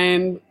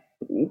sign,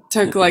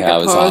 took like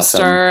a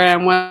poster,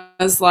 awesome. And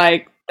was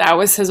like, that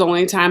was his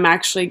only time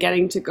actually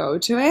getting to go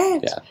to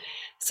it. Yeah.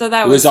 So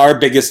that was our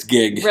biggest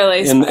gig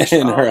really in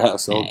her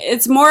household.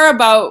 It's more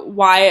about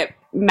why it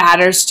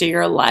matters to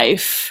your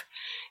life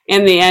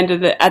at the end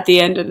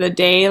of the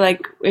day,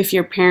 like if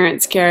your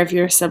parents care, if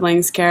your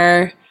siblings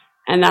care,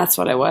 and that's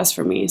what it was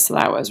for me. So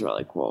that was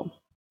really cool.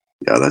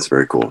 Yeah, that's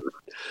very cool.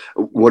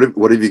 What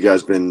have you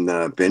guys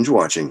been binge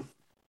watching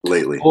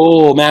lately?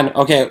 Oh man,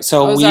 okay,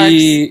 so Ozarks.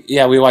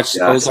 we watched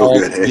Ozarks. So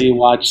good, hey? We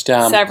watched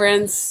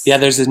Severance. Yeah,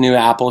 there's this new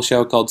Apple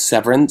show called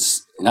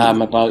Severance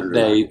about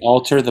they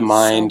alter the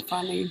mind. So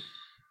funny.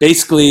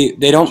 Basically,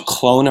 they don't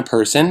clone a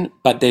person,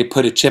 but they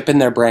put a chip in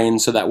their brain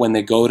so that when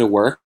they go to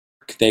work,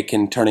 they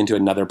can turn into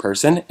another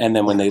person, and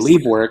then when they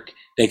leave work,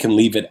 they can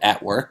leave it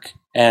at work.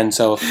 And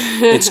so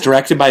it's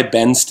directed by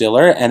Ben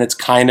Stiller, and it's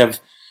kind of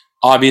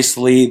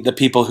obviously the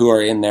people who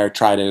are in there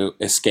try to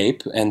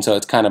escape, and so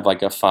it's kind of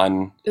like a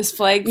fun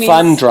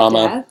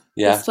drama. Death?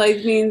 Yeah. This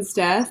flag means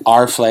death.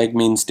 Our flag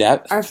means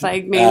death. Our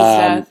flag means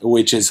death.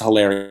 Which is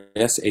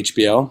hilarious.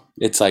 HBO.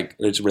 It's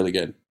really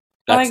good.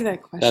 I like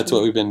that question. That's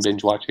what we've been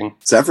binge watching.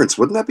 Severance,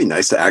 wouldn't that be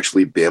nice to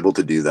actually be able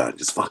to do that?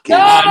 Just fucking... No,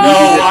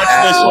 watch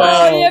the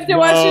show. You have to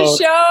watch the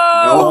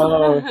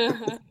show.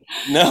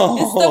 No.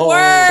 It's the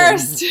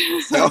worst.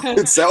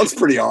 It sounds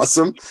pretty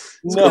awesome.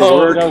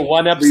 No,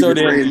 one episode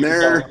leave your brain in.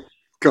 there,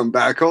 come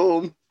back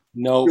home.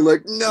 No. You're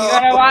like, no. You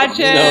gotta watch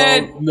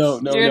it. No.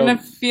 You're gonna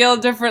feel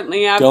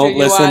differently after Don't you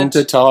listen watch.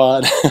 to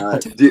Todd.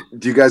 Do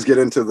you guys get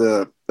into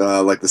the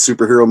like the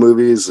superhero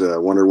movies,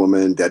 Wonder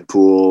Woman,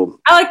 Deadpool?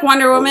 I like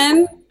Wonder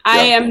Woman. Yeah. I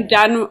am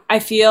done. I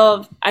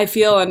feel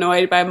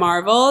annoyed by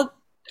Marvel.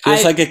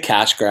 Feels like a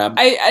cash grab.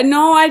 I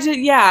know. I did.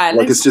 Yeah.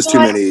 Like it's just too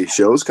many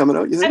shows coming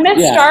out. You think? I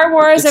miss Star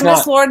Wars. I miss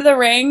not... Lord of the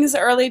Rings.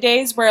 Early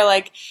days where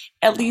like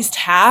at least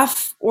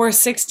half or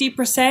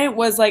 60%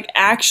 was like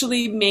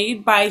actually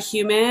made by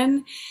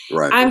human.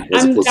 Right. I'm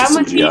done with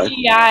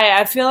CGI.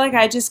 I feel like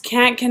I just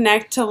can't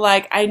connect to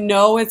like I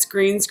know it's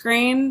green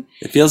screen.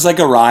 It feels like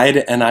a ride,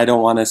 and I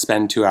don't want to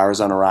spend 2 hours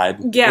on a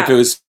ride. Yeah. If it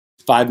was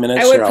 5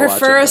 minutes, I would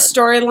prefer a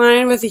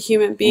storyline with a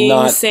human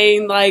being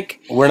saying like,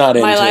 "We're not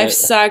into my life it.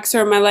 sucks"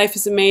 or "my life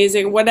is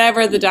amazing."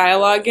 Whatever the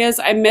dialogue is,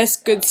 I miss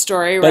good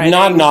story but writing.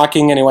 not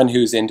knocking anyone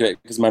who's into it,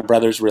 because my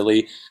brother's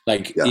really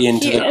like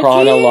into the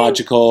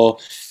chronological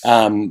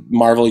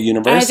Marvel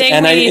universe,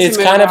 and it's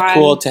kind of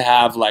cool to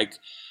have like,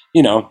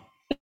 you know,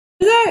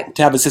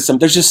 to have a system.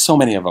 There's just so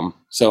many of them,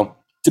 so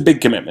it's a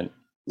big commitment.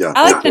 Yeah,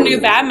 I like the new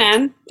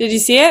Batman. Did you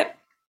see it?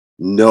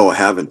 No, I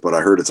haven't, but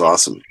I heard it's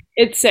awesome.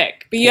 It's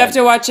sick, but you have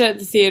to watch it at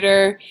the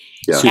theater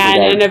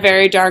and in a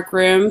very dark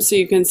room so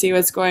you can see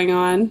what's going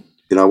on.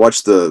 You know, I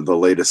watched the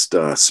latest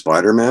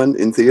Spider-Man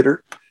in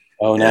theater.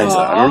 Oh, nice.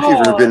 I don't know if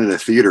you've ever been in a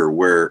theater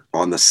where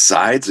on the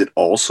sides it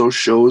also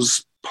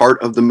shows part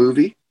of the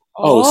movie.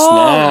 Oh,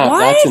 snap. What?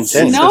 That's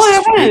insane. No,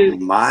 I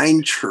haven't.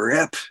 Mind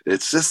trip.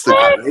 It's just the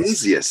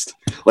craziest.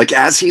 Like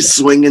as he's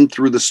swinging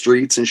through the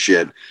streets and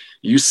shit,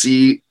 you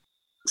see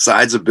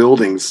sides of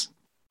buildings.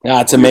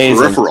 Yeah, it's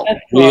amazing. Peripheral.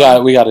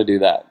 Cool. We got to do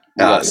that.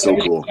 Yeah, so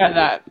cool.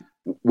 That.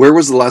 Where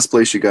was the last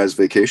place you guys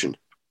vacationed?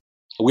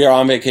 We are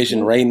on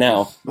vacation right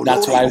now.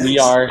 That's why we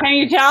are. Can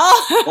you tell?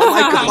 Oh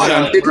my god,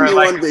 I'm taking you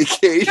on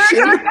vacation.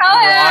 We're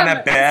on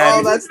a bed.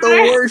 Oh, that's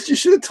the worst. You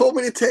should have told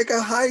me to take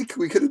a hike.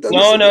 We could have done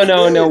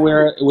No.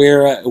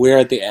 We're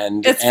at the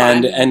end, it's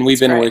fine. And we've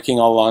been working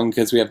all along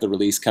because we have the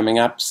release coming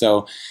up.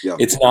 So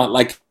it's not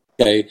like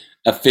a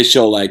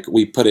official like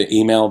we put an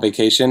email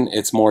vacation.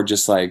 It's more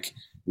just like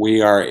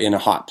we are in a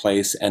hot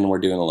place and we're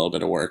doing a little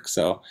bit of work.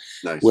 So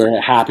we're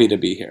happy to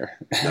be here.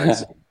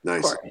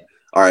 Nice.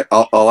 All right,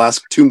 I'll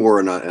ask two more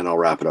and I'll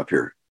wrap it up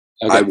here.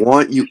 Okay. I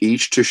want you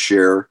each to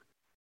share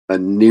a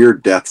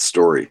near-death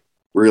story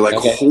where you're like,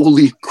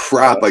 holy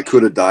crap, I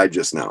could have died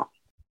just now.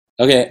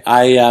 Okay,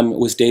 I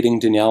was dating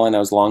Danielle and I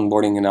was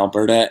longboarding in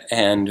Alberta,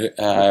 and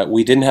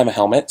we didn't have a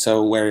helmet,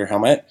 so wear your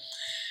helmet.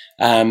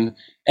 And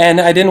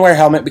I didn't wear a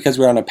helmet because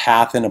we were on a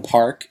path in a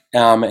park,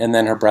 and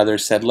then her brother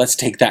said, let's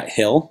take that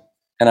hill.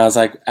 And I was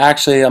like,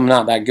 actually, I'm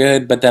not that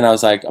good. But then I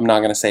was like, I'm not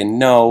going to say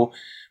no.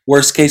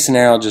 Worst case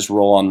scenario, I'll just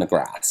roll on the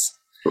grass.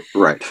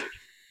 Right.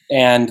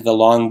 And the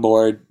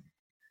longboard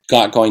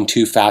got going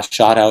too fast,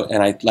 shot out,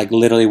 and I like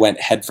literally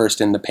went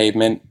headfirst in the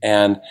pavement,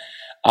 and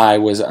I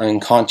was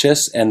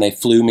unconscious, and they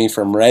flew me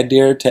from Red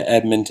Deer to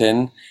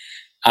Edmonton.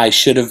 I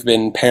should have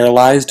been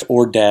paralyzed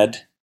or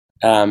dead,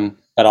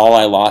 but all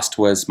I lost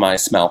was my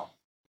smell.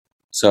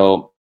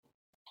 So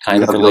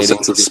kind of related. No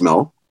sense of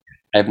smell?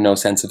 I have no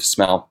sense of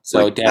smell.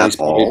 So like Danny's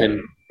probably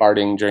been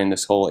farting during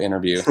this whole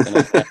interview.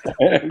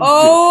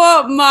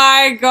 Oh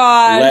my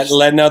gosh.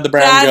 Letting out the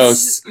brown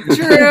ghosts.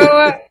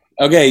 True.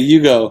 Okay,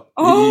 you go.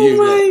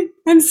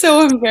 I'm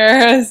so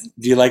embarrassed.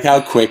 Do you like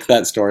how quick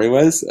that story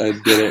was? I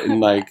did it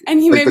in like...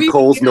 And he like the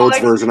Coles Notes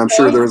version. I'm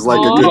sure there was like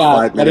a good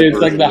 5 minutes. But it's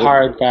like the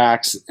hard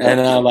facts. And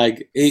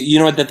you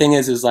know what the thing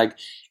is like,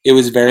 it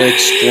was very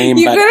extreme.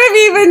 You could have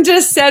even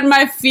just said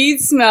my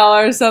feet smell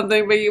or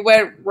something, but you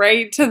went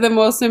right to the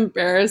most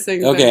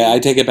embarrassing thing. I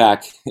take it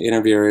back.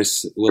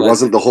 Interviewers. It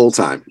wasn't the whole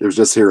time. It was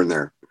just here and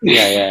there.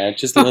 Yeah.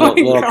 Just a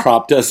little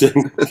crop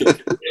dusting. Okay,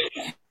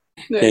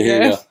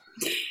 here you go.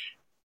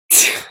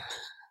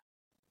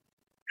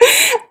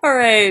 All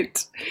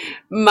right.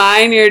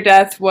 My near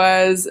death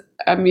was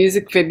a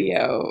music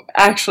video,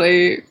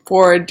 actually,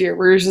 for Dear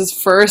Rouge's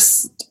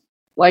first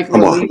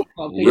release.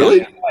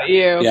 Really?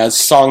 Yeah, a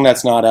song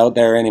that's not out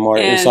there anymore.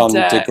 It's on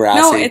Degrassi.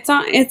 No, it's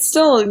on. It's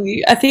still.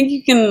 I think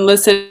you can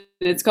listen.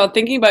 It's called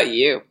 "Thinking About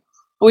You."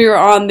 We were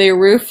on the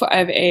roof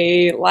of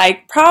a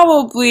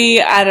probably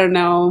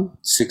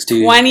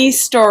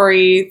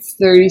 20-story,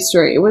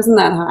 30-story. It wasn't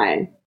that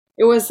high.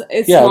 It's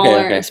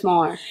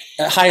smaller.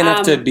 High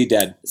enough to be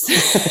dead.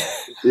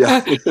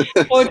 Yeah. High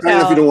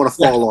enough you don't want to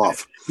fall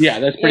off. Yeah,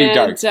 that's pretty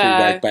dark,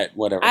 but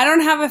whatever. I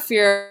don't have a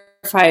fear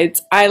of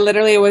heights. I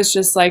literally was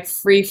just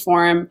free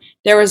form.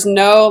 There was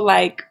no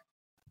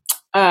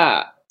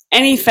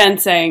any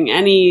fencing,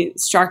 any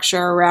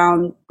structure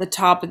around the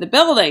top of the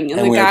building. And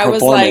the guy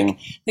was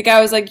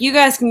like, you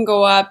guys can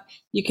go up.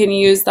 You can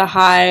use the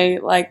high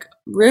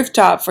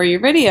rooftop for your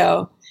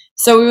video.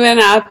 So we went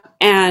up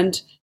and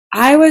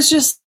I was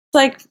just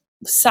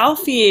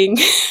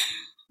selfieing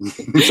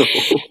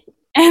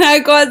And I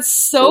got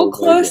so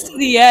close to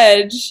the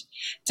edge,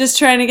 just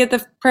trying to get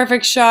the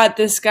perfect shot.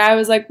 This guy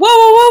was like, whoa,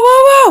 whoa, whoa,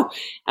 whoa, whoa.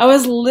 I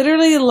was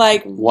literally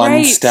like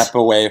one step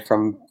away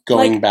from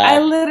going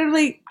back.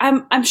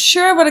 I'm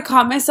sure I would have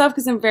caught myself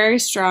because I'm very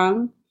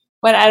strong,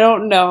 but I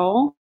don't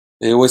know.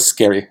 It was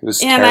scary. It was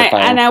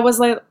terrifying. I was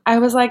like,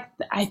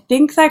 I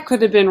think that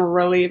could have been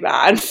really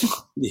bad.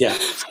 Yeah.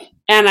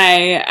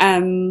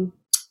 And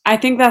I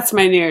think that's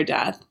my near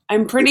death.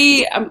 I'm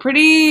pretty on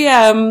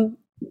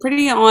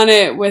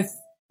it with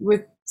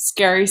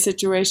scary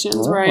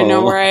situations where I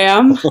know where I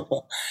am.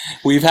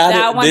 We've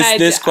had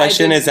this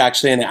question is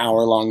actually an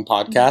hour-long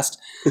podcast.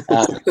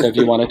 So if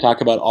you want to talk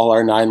about all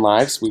our 9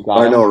 lives, we got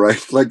I know,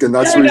 right? Like, and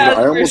that's the reason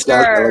I almost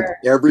got like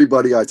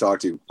everybody I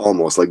talk to,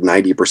 almost like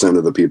 90%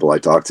 of the people I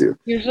talk to.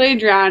 Usually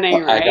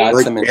drowning, right?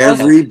 Like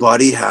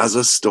everybody has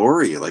a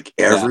story. Like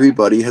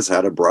everybody has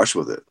had a brush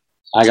with it.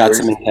 I got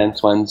some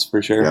intense ones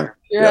for sure.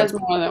 There has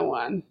more than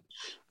one.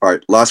 All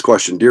right, last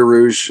question. Dear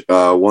Rouge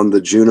won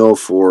the Juno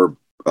for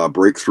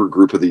Breakthrough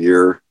Group of the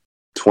Year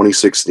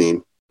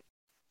 2016.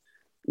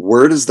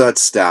 Where does that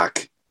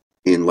stack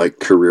in like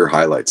career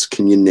highlights?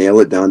 Can you nail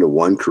it down to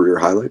one career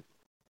highlight?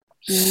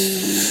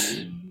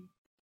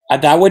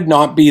 That would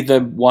not be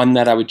the one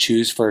that I would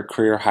choose for a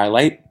career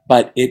highlight,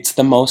 but it's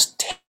the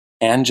most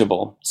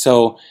tangible.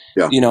 So,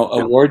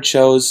 award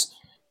shows,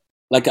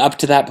 like up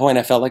to that point,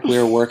 I felt like we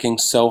were working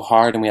so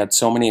hard and we had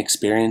so many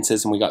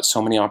experiences and we got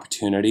so many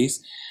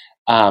opportunities.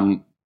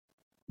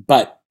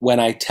 But when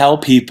I tell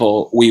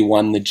people we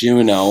won the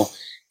Juno,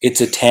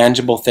 it's a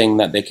tangible thing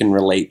that they can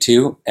relate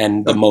to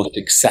and the most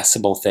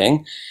accessible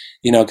thing,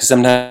 because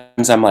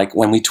sometimes I'm like,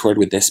 when we toured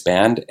with this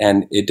band,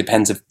 and it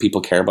depends if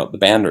people care about the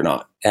band or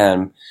not.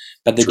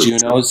 But the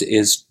Junos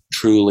is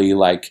truly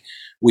like,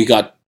 we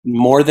got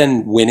more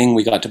than winning,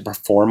 we got to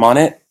perform on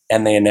it,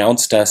 and they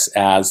announced us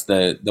as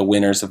the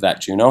winners of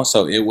that Juno.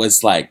 So it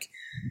was like,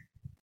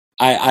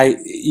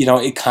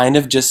 it kind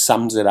of just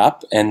sums it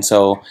up. And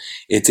so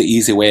it's an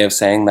easy way of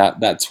saying that.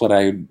 That's what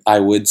I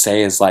would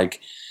say is like,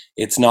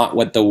 it's not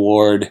what the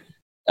award,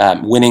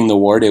 winning the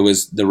award, it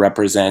was the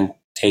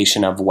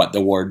representation of what the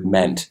award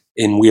meant.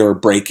 And we were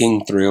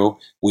breaking through,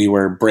 we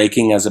were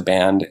breaking as a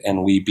band,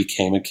 and we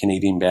became a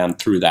Canadian band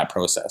through that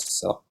process.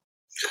 So,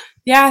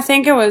 yeah, I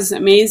think it was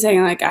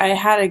amazing. Like I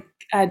had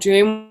a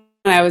dream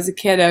when I was a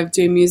kid of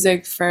doing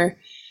music for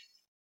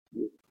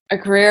a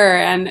career,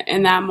 and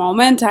in that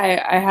moment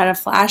I had a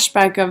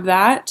flashback of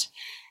that,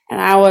 and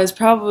I was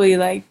probably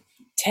like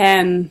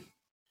 10,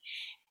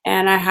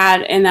 and I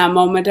had in that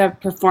moment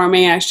of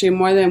performing, actually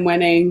more than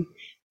winning,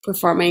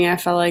 performing, I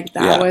felt like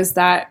that was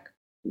that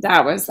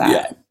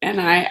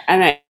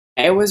and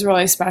it was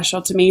really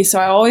special to me. So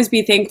I always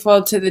be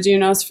thankful to the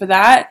Junos for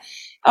that.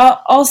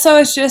 Also,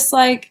 it's just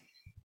like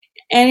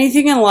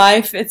anything in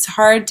life, it's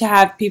hard to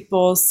have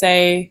people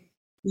say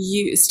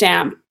you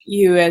stamp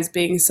you as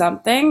being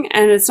something,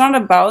 and it's not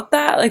about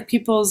that, like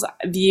people's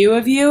view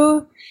of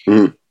you.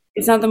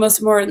 It's not the most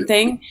important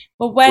thing,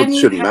 but when it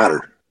shouldn't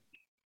matter.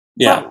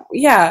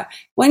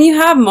 When you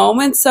have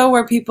moments though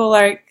where people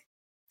like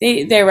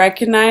they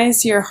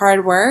recognize your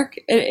hard work,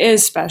 it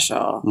is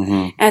special.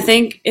 And I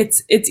think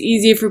it's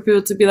easy for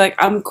people to be like,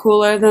 I'm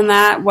cooler than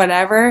that,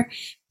 whatever,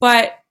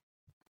 but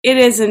it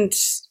isn't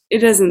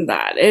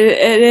that.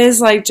 It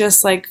is like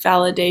just like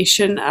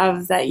validation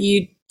of that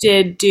you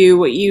did do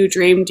what you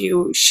dreamed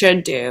you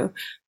should do,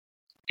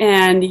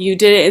 and you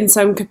did it in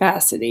some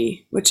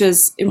capacity, which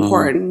is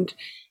important,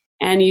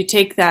 and you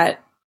take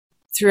that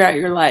throughout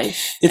your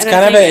life. It's and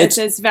kind of it's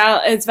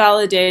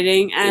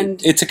validating,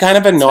 and it's a kind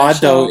of a nod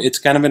special. though. It's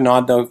kind of a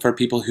nod though for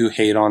people who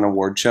hate on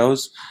award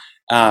shows.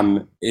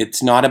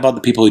 It's not about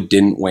the people who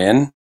didn't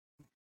win,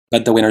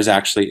 but the winners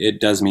actually, it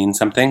does mean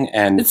something.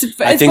 And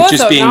I think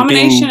just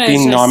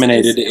being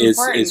nominated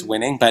is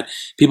winning, but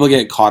people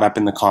get caught up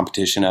in the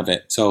competition of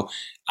it. So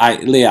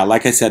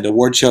like I said,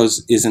 award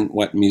shows isn't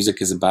what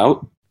music is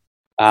about.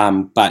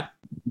 But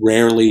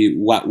rarely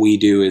what we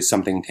do is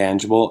something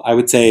tangible. I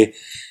would say,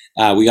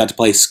 we got to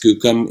play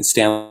Skookum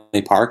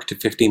Stanley Park to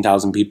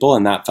 15,000 people,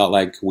 and that felt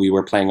like we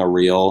were playing a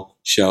real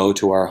show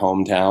to our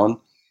hometown.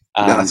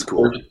 That's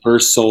cool.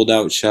 First sold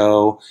out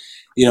show.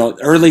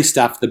 Early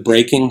stuff, the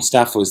breaking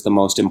stuff was the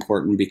most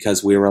important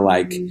because we were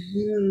like,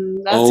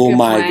 oh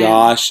my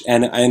gosh.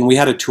 And we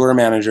had a tour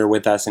manager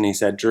with us, and he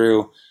said,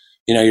 Drew,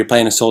 you're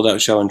playing a sold out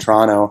show in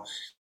Toronto.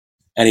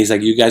 And he's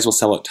like, you guys will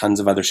sell out tons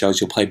of other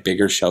shows. You'll play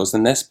bigger shows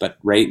than this. But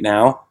right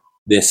now,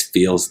 this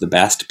feels the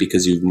best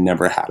because you've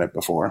never had it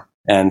before.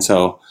 And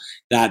so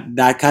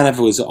that kind of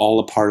was all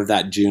a part of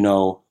that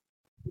Juno,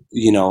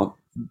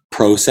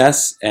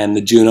 process. And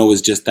the Juno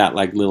was just that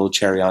like little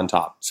cherry on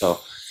top. So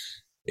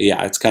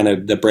yeah, it's kind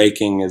of the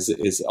breaking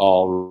is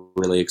all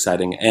really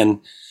exciting.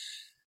 And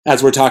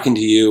as we're talking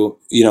to you,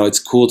 it's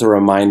cool to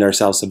remind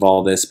ourselves of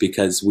all this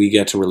because we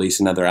get to release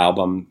another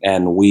album,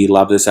 and we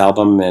love this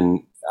album,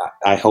 and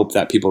I hope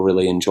that people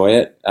really enjoy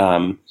it.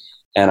 And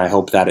I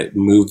hope that it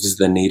moves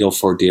the needle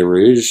for Dear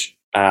Rouge.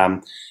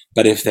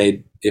 But if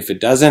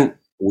it doesn't,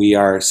 we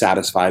are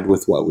satisfied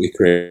with what we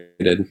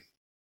created.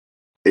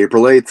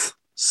 April 8th,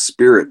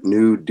 Spirit,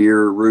 New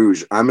Deer,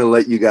 Rouge. I'm going to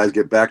let you guys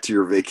get back to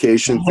your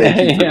vacation.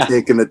 Thank you for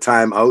taking the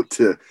time out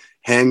to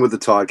hang with the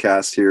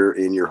Toddcast here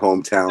in your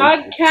hometown.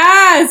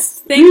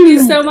 Toddcast! Thank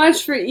you so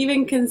much for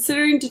even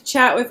considering to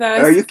chat with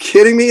us. Are you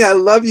kidding me? I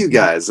love you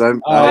guys. I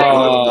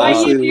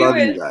honestly love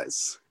you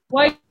guys.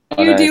 What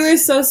you do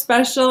is so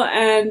special,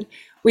 and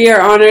we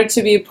are honored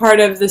to be part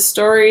of the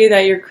story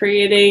that you're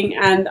creating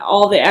and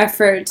all the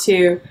effort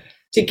to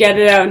get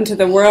it out into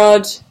the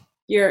world.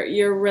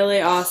 You're really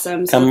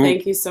awesome. So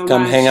thank you so much.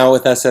 Come hang out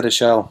with us at a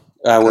show.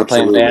 We're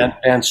playing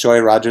Vance Joy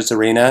Rogers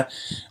Arena.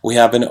 We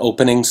have an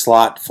opening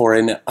slot for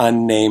an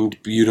unnamed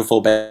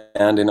beautiful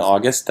band in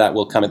August that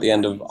will come at the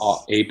end of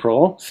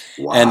April.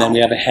 Wow. And then we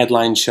have a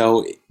headline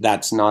show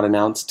that's not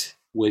announced.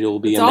 We'll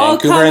be in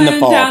Vancouver in the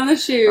fall. Down the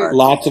chute.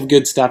 Lots of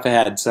good stuff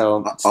ahead.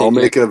 So I'll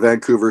make a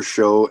Vancouver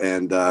show,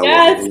 and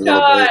I'd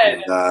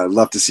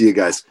love to see you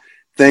guys.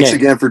 Thanks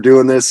again for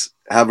doing this.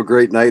 Have a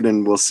great night,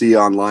 and we'll see you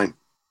online.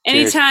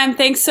 Anytime. Cheers.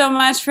 Thanks so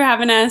much for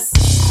having us.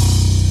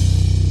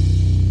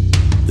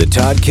 The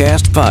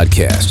Toddcast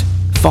Podcast.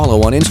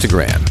 Follow on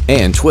Instagram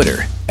and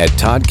Twitter at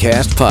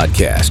Toddcast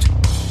Podcast.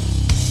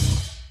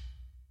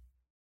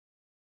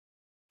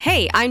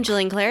 Hey, I'm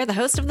Jillian Clare, the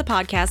host of the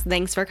podcast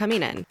Thanks for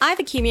Coming In. I've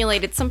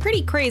accumulated some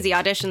pretty crazy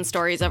audition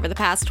stories over the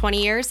past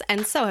 20 years,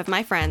 and so have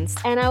my friends.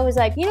 And I was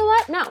like, you know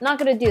what? No, not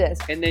gonna do this.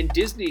 And then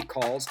Disney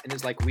calls and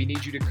is like, we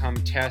need you to come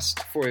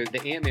test for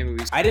the Ant-Man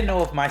movies. I didn't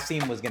know if my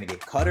scene was gonna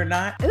get cut or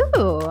not.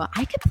 Ooh,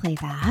 I could play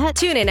that.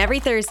 Tune in every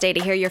Thursday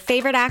to hear your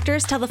favorite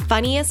actors tell the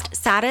funniest,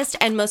 saddest,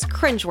 and most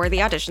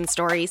cringeworthy audition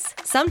stories.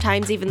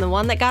 Sometimes even the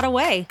one that got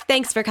away.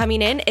 Thanks for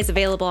Coming In is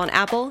available on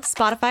Apple,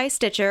 Spotify,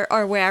 Stitcher,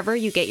 or wherever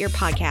you get your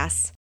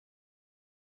podcasts.